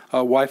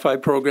 Wi-Fi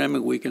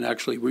programming, we can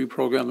actually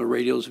reprogram the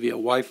radios via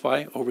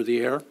Wi-Fi over the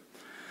air,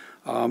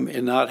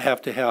 and not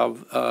have to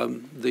have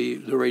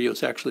the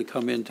radios actually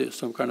come into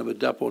some kind of a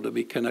depot to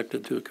be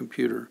connected to a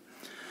computer.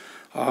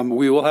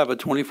 We will have a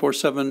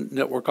 24/7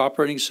 network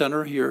operating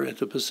center here at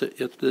the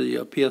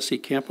PSC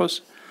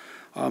campus,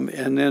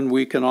 and then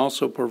we can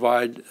also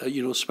provide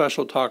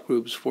special talk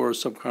groups for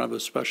some kind of a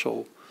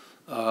special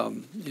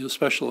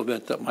special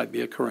event that might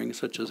be occurring,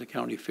 such as a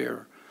county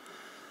fair.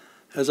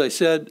 As I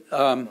said,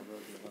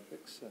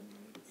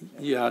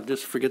 yeah,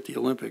 just forget the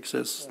Olympics.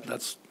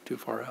 That's too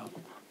far out.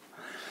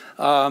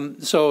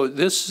 So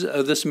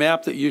this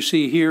map that you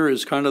see here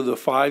is kind of the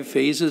 5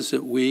 phases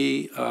that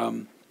we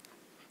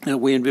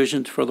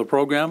envisioned for the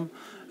program.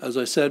 As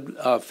I said,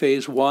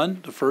 phase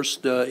 1, the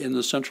first in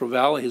the Central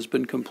Valley, has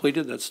been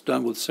completed. That's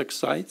done with 6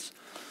 sites.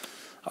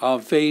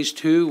 Phase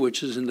 2,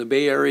 which is in the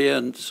Bay Area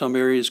and some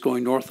areas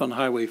going north on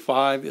Highway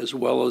 5, as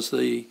well as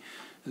the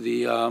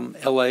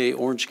LA,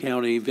 Orange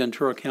County,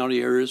 Ventura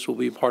County areas, will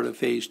be part of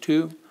phase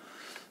 2.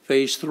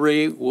 Phase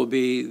 3 will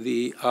be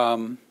the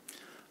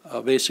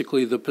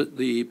basically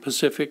the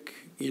Pacific,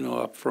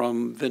 up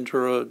from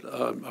Ventura,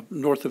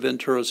 north of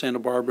Ventura, Santa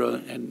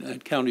Barbara,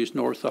 and counties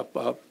north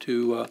up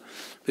to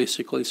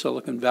basically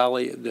Silicon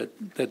Valley.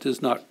 That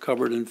is not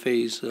covered in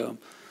phase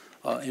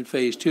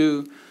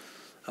 2.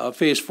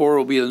 Phase 4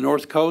 will be the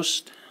North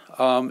Coast,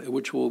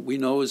 which we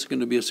know is going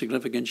to be a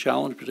significant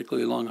challenge,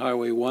 particularly along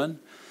Highway 1,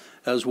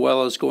 as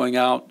well as going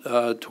out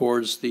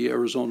towards the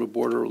Arizona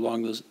border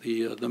along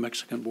the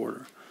Mexican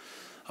border.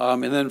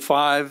 And then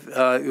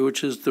 5,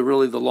 which is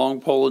really the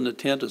long pole in the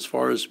tent as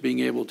far as being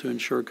able to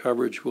ensure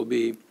coverage, will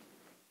be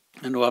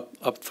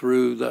up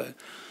through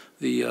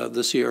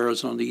the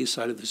Sierras, on the east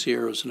side of the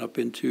Sierras, and up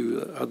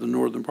into the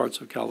northern parts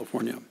of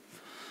California.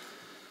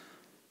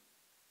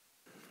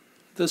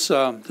 This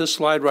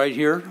slide right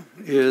here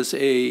is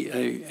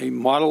a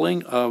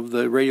modeling of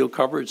the radio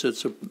coverage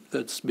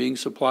that's being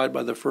supplied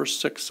by the first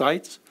 6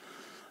 sites.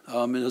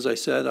 And as I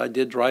said, I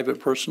did drive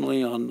it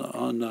personally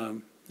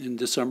in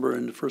December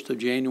and the 1st of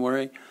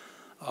January,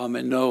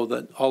 and know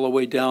that all the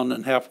way down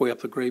and halfway up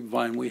the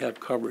Grapevine we have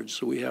coverage.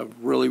 So we have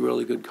really,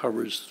 really good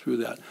coverage through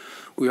that.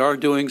 We are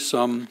doing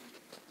some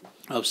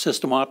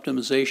system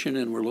optimization,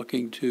 and we're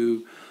looking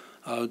to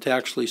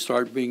actually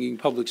start bringing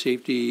public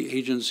safety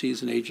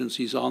agencies and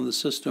agencies on the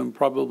system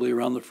probably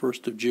around the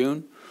 1st of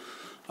June.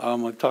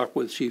 I've talked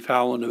with Chief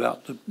Howland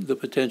about the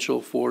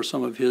potential for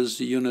some of his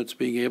units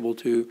being able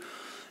to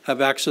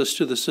have access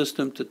to the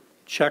system to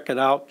check it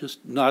out,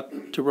 just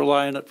not to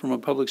rely on it from a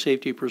public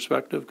safety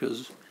perspective,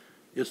 because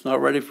it's not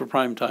ready for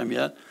prime time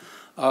yet,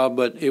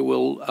 but it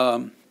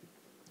will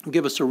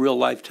give us a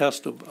real-life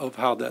test of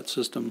how that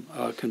system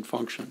can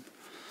function.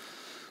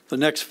 The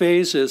next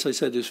phase, as I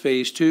said, is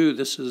phase 2.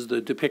 This is the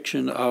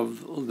depiction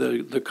of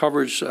the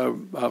coverage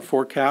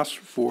forecast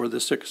for the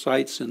 6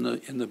 sites in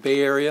the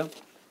Bay Area.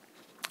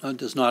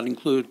 Does not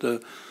include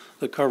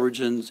the coverage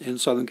in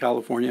Southern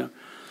California.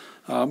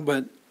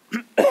 But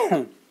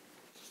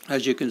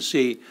as you can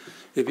see,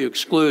 if you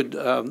exclude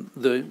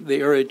the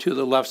area to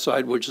the left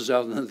side, which is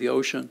out into the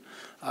ocean,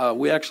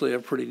 we actually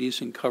have pretty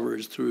decent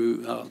coverage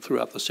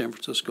throughout the San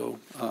Francisco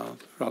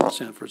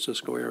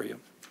area.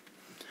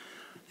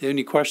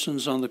 Any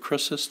questions on the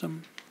CRIS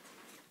system?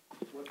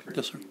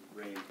 Yes, sir.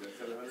 Range,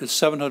 700? It's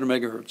 700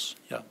 megahertz.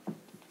 Yeah.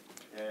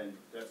 And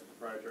that's a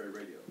proprietary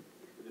radio.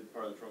 Is it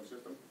part of the trunk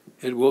system?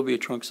 It will be a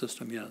trunk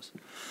system, yes.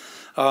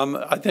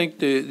 I think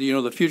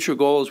the future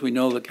goal is we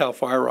know that CAL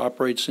FIRE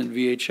operates in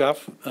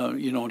VHF,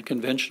 in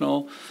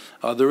conventional.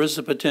 There is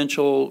the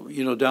potential,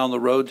 down the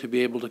road to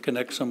be able to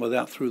connect some of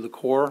that through the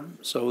core,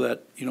 so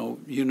that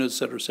units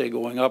that are say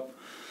going up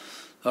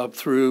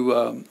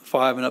through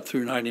 5 and up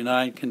through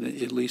 99 can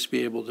at least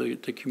be able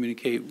to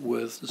communicate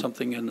with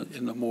something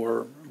in the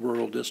more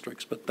rural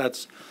districts. But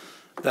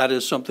that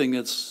is something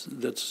that's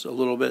a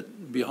little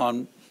bit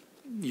beyond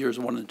years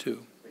 1 and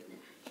 2.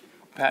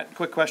 Pat,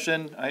 quick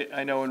question.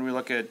 I know when we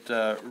look at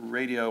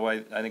radio, I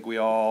think we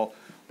all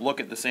look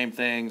at the same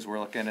things. We're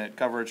looking at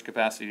coverage,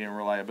 capacity, and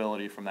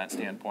reliability from that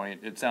standpoint.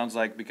 It sounds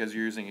like because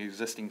you're using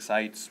existing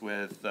sites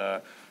with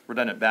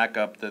redundant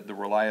backup, that the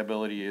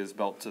reliability is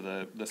built to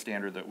the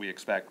standard that we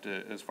expect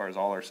as far as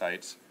all our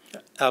sites.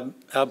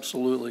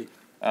 Absolutely.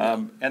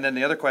 And then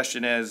the other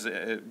question is,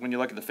 when you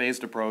look at the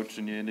phased approach,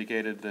 and you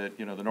indicated that,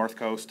 the North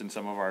Coast and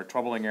some of our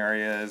troubling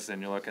areas,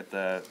 and you look at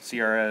the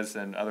Sierras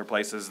and other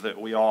places that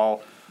we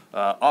all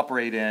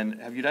operate in,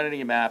 have you done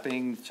any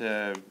mapping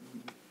to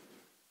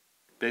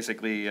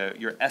basically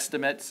your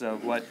estimates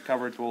of what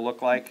coverage will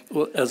look like?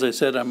 Well, as I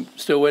said, I'm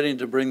still waiting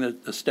to bring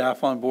the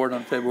staff on board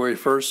on February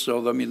 1st.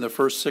 So, I mean, the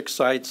first 6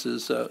 sites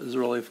is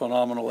really a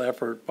phenomenal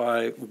effort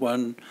by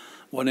one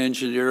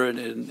engineer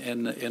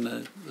and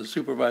a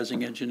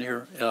supervising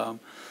engineer.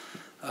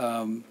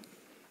 I'm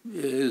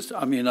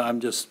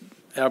just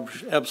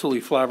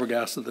absolutely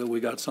flabbergasted that we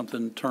got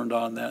something turned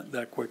on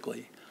that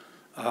quickly.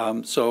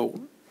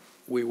 So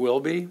we will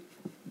be,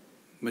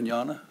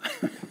 mañana.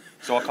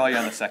 So I'll call you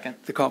on the 2nd?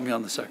 They call me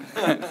on the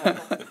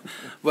 2nd.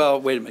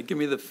 Well, wait a minute. Give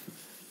me the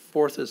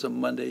 4th is a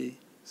Monday,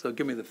 so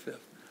give me the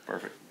 5th.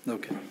 Perfect.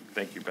 Okay.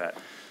 Thank you, Pat.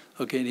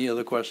 Okay, any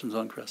other questions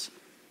on CRIS?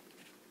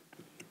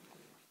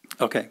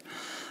 Okay.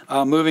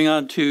 Moving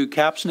on to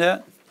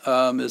CapsNet,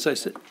 as I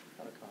said.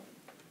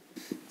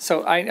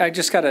 So I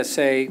just got to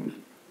say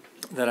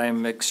that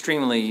I'm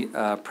extremely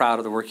proud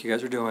of the work you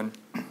guys are doing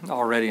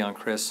already on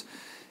CRIS.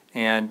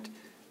 And,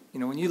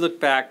 when you look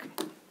back,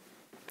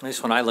 at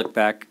least when I look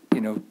back,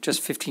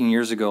 just 15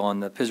 years ago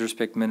on the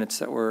PSRSPC minutes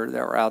that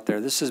were out there,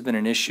 this has been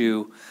an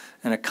issue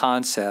and a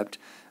concept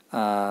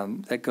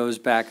that goes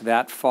back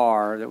that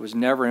far, that was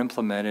never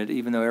implemented,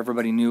 even though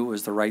everybody knew it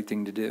was the right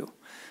thing to do.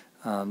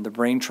 The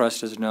Brain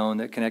Trust has known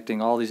that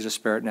connecting all these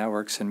disparate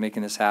networks and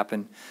making this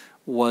happen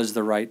was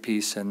the right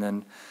piece. And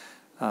then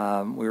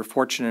we were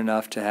fortunate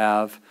enough to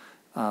have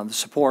the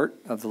support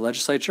of the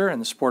legislature and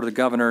the support of the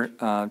governor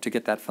to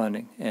get that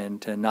funding,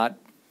 and to not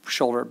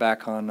shoulder it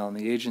back on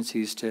the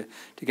agencies to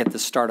get the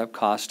startup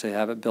cost to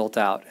have it built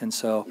out. And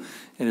so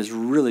it is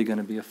really going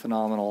to be a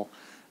phenomenal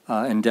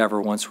endeavor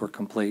once we're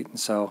complete. And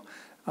so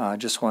I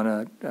just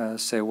want to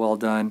say well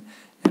done.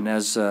 And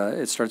as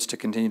it starts to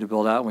continue to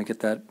build out and we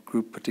get that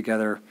group put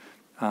together,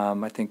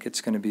 I think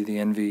it's going to be the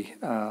envy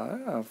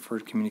for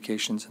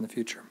communications in the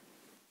future.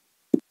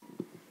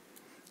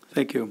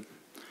 Thank you.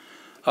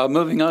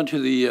 Moving on to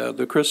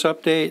the CRIS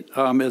update,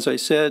 as I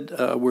said,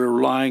 we're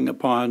relying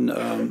upon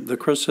the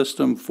CRIS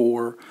system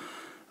for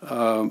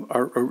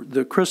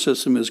the CRIS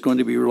system is going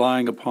to be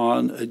relying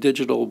upon a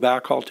digital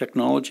backhaul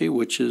technology,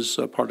 which is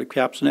part of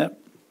CapsNet.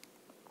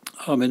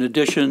 In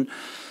addition,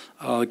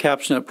 the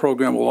CapsNet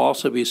program will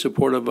also be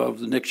supportive of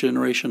the next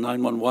generation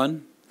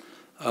 911.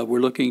 We're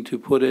looking to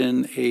put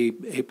in a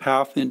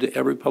path into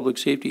every public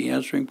safety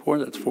answering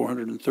point. That's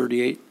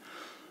 438.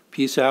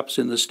 PSAPs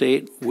in the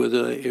state with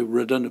a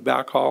redundant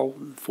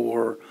backhaul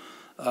for,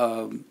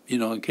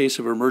 in case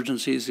of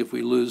emergencies, if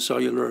we lose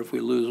cellular, if we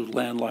lose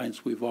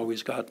landlines, we've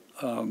always got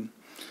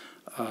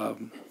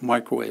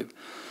microwave.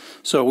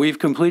 So we've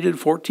completed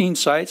 14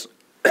 sites,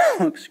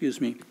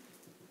 excuse me,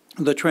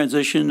 the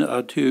transition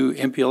to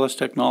MPLS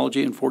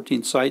technology in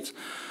 14 sites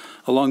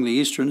along the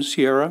Eastern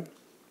Sierra.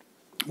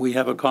 We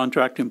have a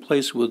contract in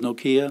place with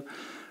Nokia,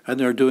 and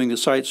they're doing the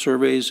site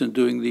surveys and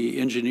doing the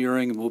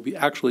engineering, and we'll be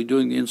actually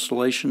doing the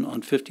installation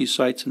on 50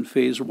 sites in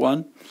Phase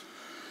 1.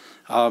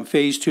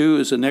 Phase 2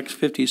 is the next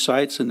 50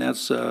 sites, and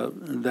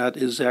that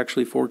is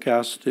actually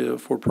forecast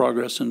for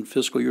progress in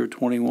fiscal year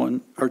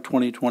 21 or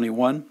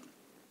 2021.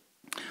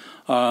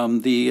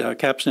 The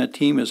CapsNet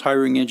team is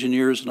hiring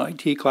engineers and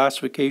IT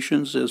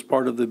classifications as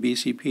part of the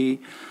BCP.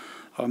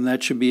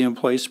 That should be in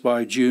place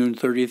by June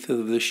 30th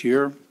of this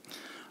year.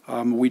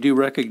 We do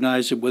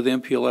recognize that with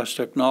MPLS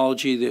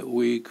technology that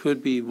we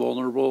could be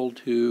vulnerable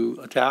to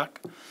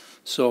attack.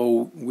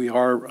 So we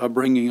are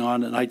bringing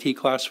on an IT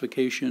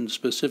classification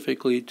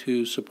specifically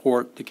to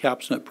support the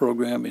CapsNet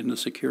program in the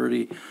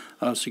security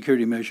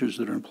measures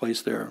that are in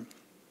place there.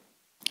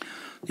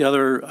 The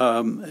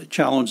other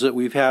challenge that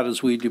we've had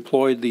as we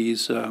deployed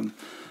these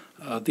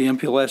The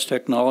MPLS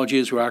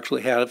technologies, we're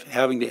actually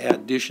having to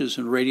add dishes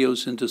and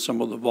radios into some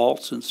of the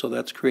vaults, and so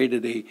that's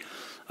created a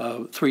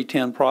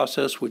 310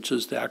 process, which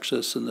is the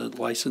access and the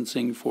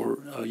licensing for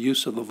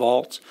use of the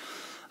vaults.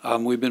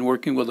 We've been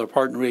working with our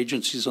partner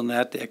agencies on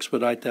that to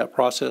expedite that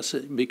process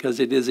because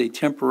it is a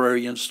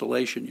temporary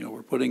installation. You know,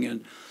 we're putting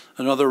in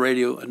another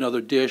radio, another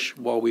dish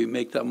while we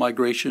make that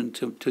migration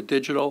to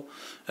digital,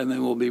 and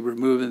then we'll be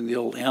removing the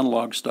old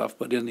analog stuff.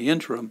 But in the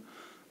interim,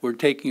 we're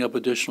taking up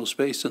additional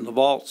space in the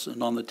vaults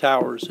and on the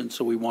towers, and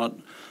so we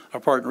want our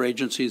partner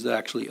agencies that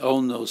actually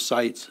own those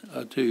sites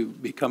to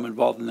become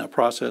involved in that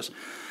process.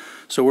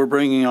 So we're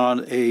bringing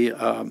on a,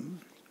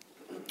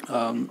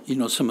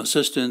 some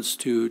assistance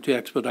to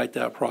expedite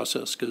that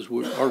process, because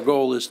our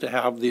goal is to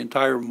have the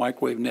entire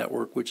microwave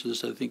network, which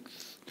is, I think,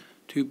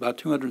 about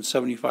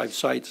 275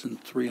 sites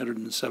and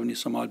 370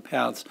 some odd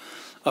paths,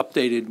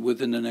 updated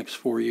within the next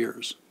 4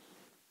 years.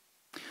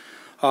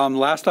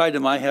 Last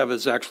item I have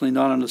is actually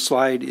not on the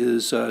slide,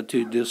 is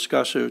to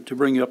discuss or to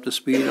bring you up to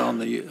speed on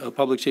the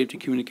Public Safety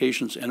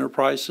Communications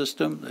Enterprise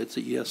System. It's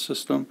the ES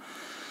system.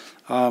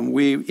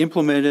 We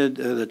implemented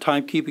the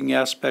timekeeping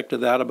aspect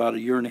of that about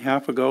 1.5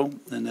 years ago,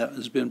 and that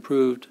has been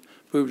proved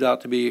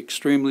out to be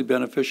extremely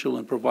beneficial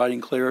in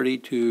providing clarity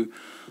to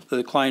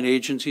the client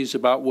agencies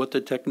about what the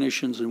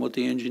technicians and what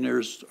the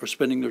engineers are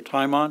spending their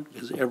time on,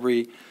 because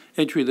every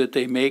entry that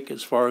they make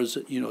as far as,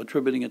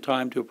 attributing a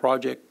time to a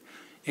project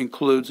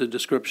includes a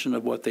description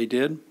of what they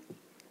did.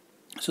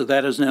 So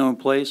that is now in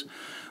place.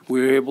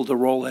 We were able to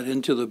roll that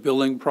into the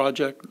billing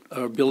project,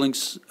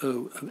 billings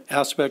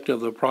aspect of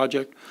the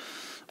project,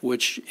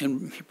 which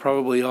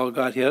probably all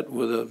got hit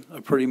with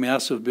a pretty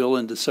massive bill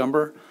in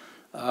December,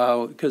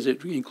 because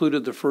it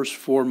included the first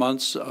 4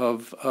 months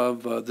of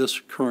this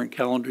current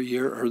calendar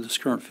year, or this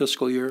current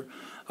fiscal year,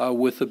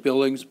 with the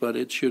billings. But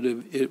it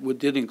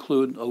did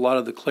include a lot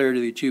of the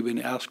clarity that you've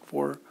been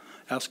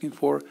asking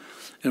for.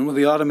 And with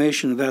the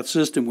automation of that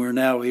system, we're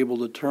now able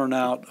to turn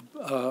out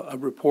a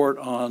report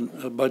on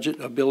a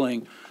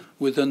billing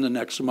within the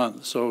next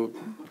month. So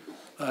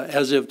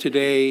as of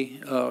today,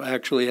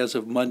 actually as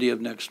of Monday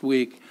of next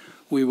week,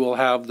 we will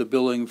have the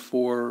billing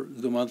for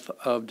the month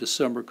of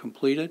December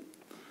completed.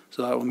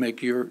 So that will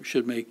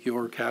should make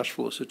your cash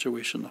flow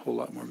situation a whole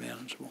lot more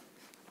manageable.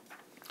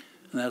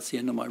 And that's the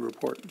end of my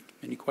report.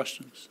 Any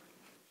questions?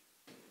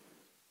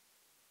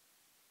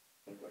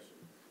 One question.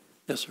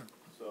 Yes, sir.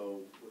 So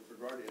with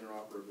regard to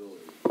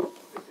interoperability, I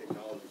think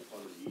technology is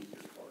probably the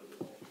easiest part of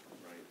it all,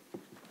 right? I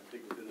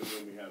think within the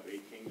room we have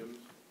 8 kingdoms.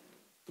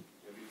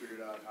 Have you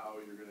figured out how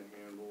you're going to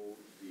handle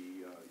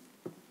the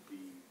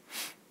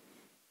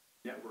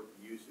network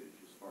usage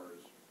as far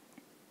as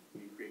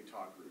when you create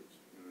talk groups?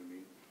 You know what I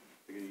mean?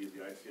 You're going to use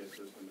the ICS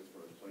system as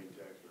far as plain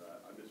text.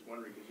 I'm just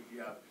wondering, because if you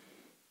have,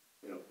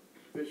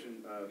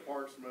 sufficient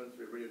parchments,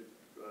 very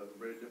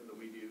different than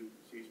we do,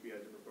 CHP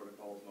has different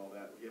protocols and all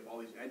that. You have all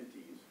these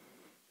entities,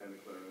 Santa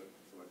Clara,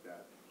 stuff like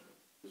that.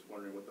 Just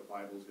wondering what the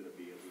Bible is going to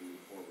be as we move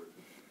forward.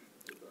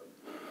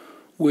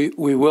 We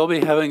will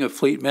be having a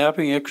fleet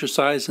mapping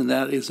exercise, and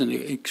that is an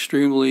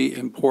extremely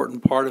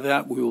important part of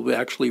that. We will be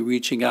actually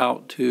reaching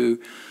out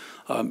to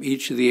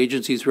each of the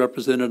agencies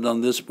represented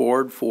on this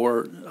board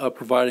for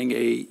providing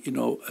a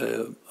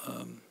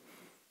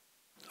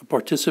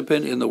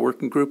participant in the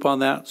working group on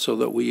that, so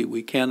that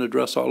we can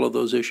address all of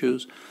those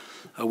issues.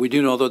 We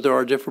do know that there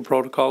are different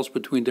protocols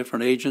between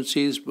different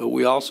agencies, but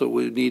we also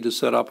would need to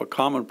set up a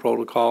common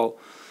protocol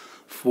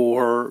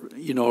for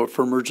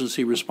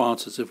emergency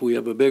responses. If we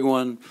have a big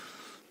one,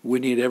 we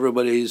need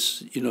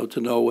everybody's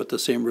to know what the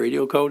same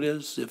radio code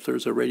is, if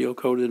there's a radio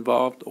code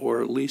involved,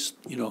 or at least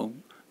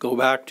go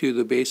back to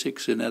the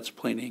basics, and that's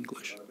plain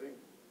English.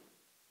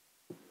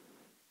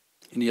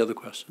 Any other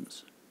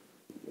questions?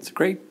 It's a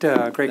great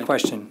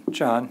question,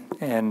 John,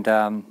 and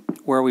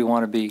where we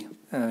want to be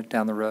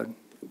down the road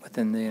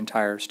within the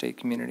entire state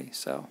community.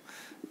 So,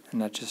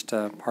 and not just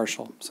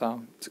partial.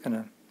 So it's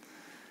gonna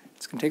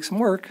take some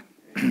work,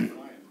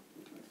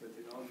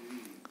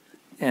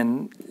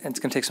 and it's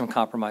gonna take some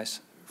compromise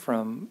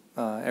from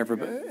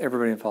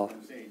everybody involved.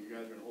 I'm saying you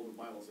guys are going to hold the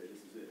Bible and say this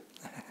is it.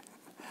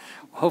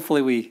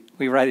 Hopefully we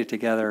write it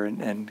together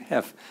and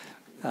have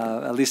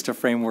at least a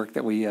framework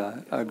that we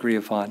agree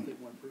upon.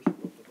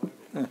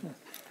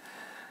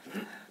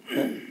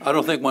 I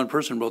don't think one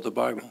person wrote the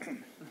Bible.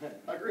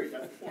 I agree.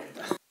 That's the point.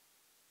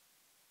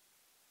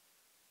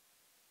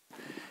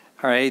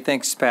 All right,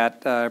 thanks,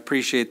 Pat.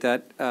 Appreciate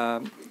that.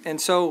 And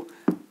so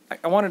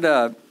I wanted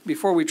to,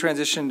 before we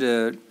transition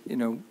to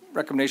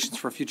recommendations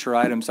for future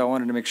items, I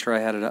wanted to make sure I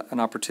had an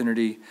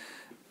opportunity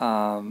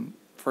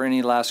for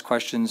any last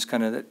questions,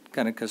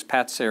 because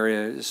Pat's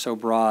area is so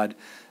broad,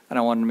 and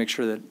I wanted to make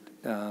sure that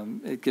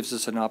it gives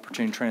us an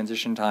opportunity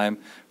transition time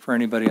for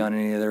anybody on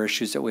any other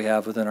issues that we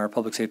have within our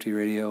public safety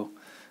radio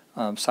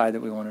side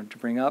that we wanted to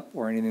bring up,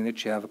 or anything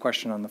that you have a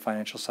question on the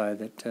financial side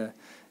that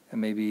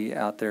may be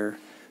out there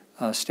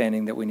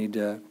standing that we need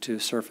to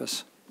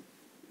surface.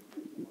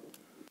 You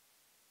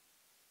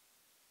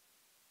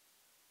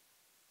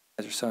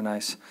guys are so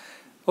nice.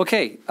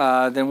 Okay,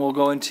 then we'll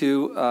go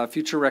into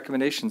future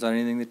recommendations on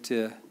anything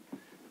that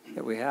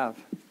that we have.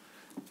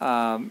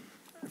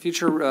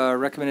 Future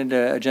recommended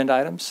agenda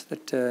items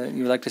that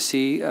you would like to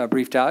see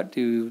briefed out.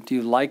 Do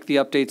you like the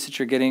updates that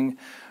you're getting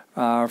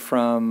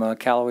from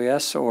Cal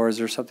OES, or is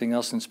there something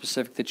else in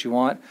specific that you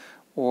want?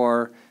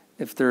 Or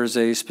if there's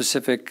a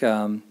specific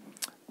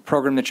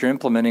program that you're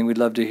implementing, we'd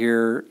love to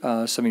hear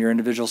some of your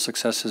individual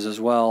successes as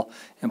well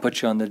and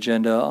put you on the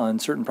agenda on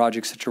certain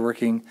projects that you're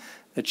working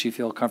that you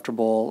feel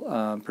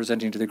comfortable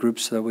presenting to the group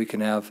so that we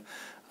can have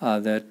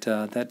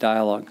that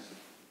dialogue.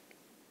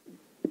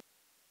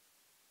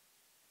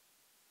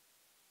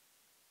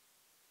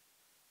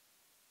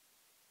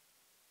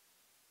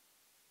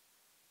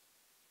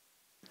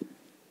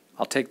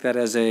 I'll take that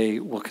as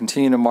we'll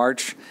continue to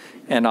march,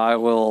 and I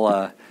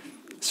will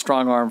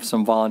strong arm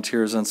some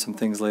volunteers on some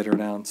things later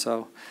down.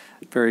 So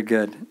very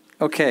good.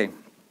 Okay,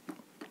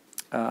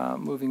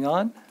 moving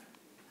on.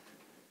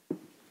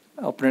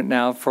 Open it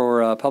now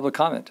for public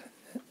comment.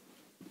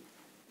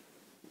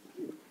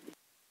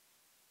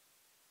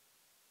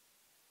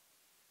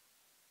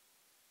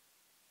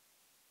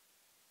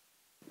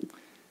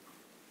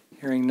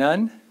 Hearing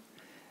none.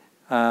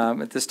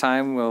 At this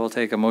time, we'll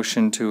take a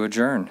motion to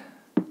adjourn.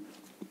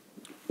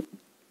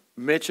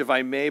 Mitch, if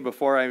I may,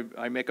 before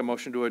I make a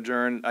motion to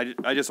adjourn,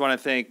 I just want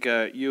to thank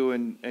you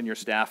and your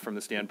staff from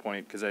the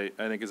standpoint, because I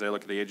think as I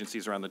look at the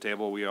agencies around the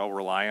table, we all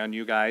rely on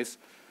you guys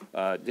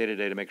day to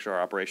day to make sure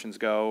our operations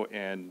go.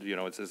 And, you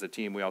know, it's as a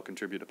team, we all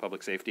contribute to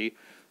public safety.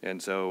 And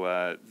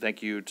so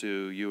thank you to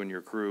you and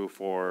your crew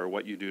for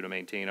what you do to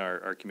maintain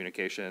our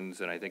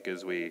communications. And I think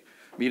as we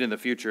meet in the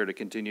future to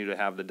continue to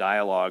have the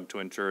dialogue to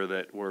ensure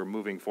that we're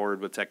moving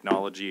forward with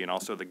technology and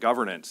also the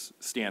governance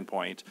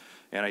standpoint.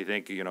 And I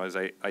think, you know, as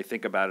I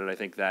think about it, I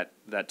think that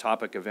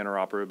topic of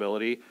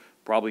interoperability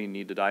probably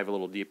need to dive a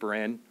little deeper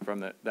in from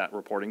that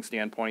reporting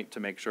standpoint to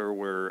make sure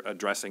we're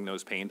addressing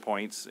those pain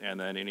points, and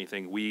then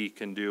anything we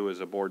can do as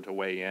a board to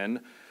weigh in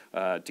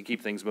to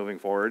keep things moving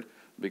forward.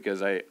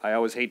 Because I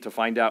always hate to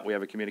find out we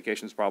have a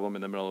communications problem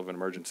in the middle of an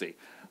emergency.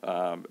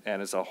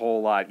 And it's a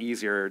whole lot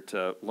easier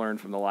to learn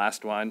from the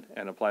last one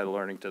and apply the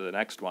learning to the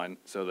next one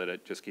so that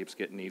it just keeps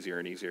getting easier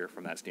and easier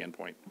from that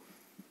standpoint.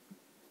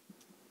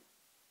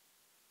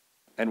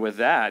 And with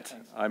that,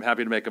 I'm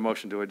happy to make a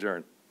motion to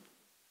adjourn.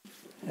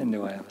 And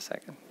do I have a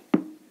second?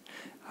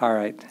 All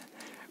right.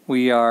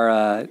 We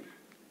are,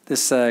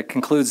 this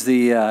concludes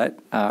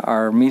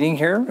our meeting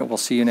here. We'll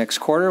see you next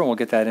quarter, and we'll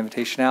get that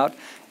invitation out.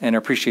 And I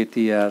appreciate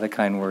the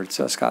kind words,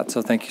 Scott.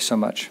 So thank you so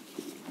much.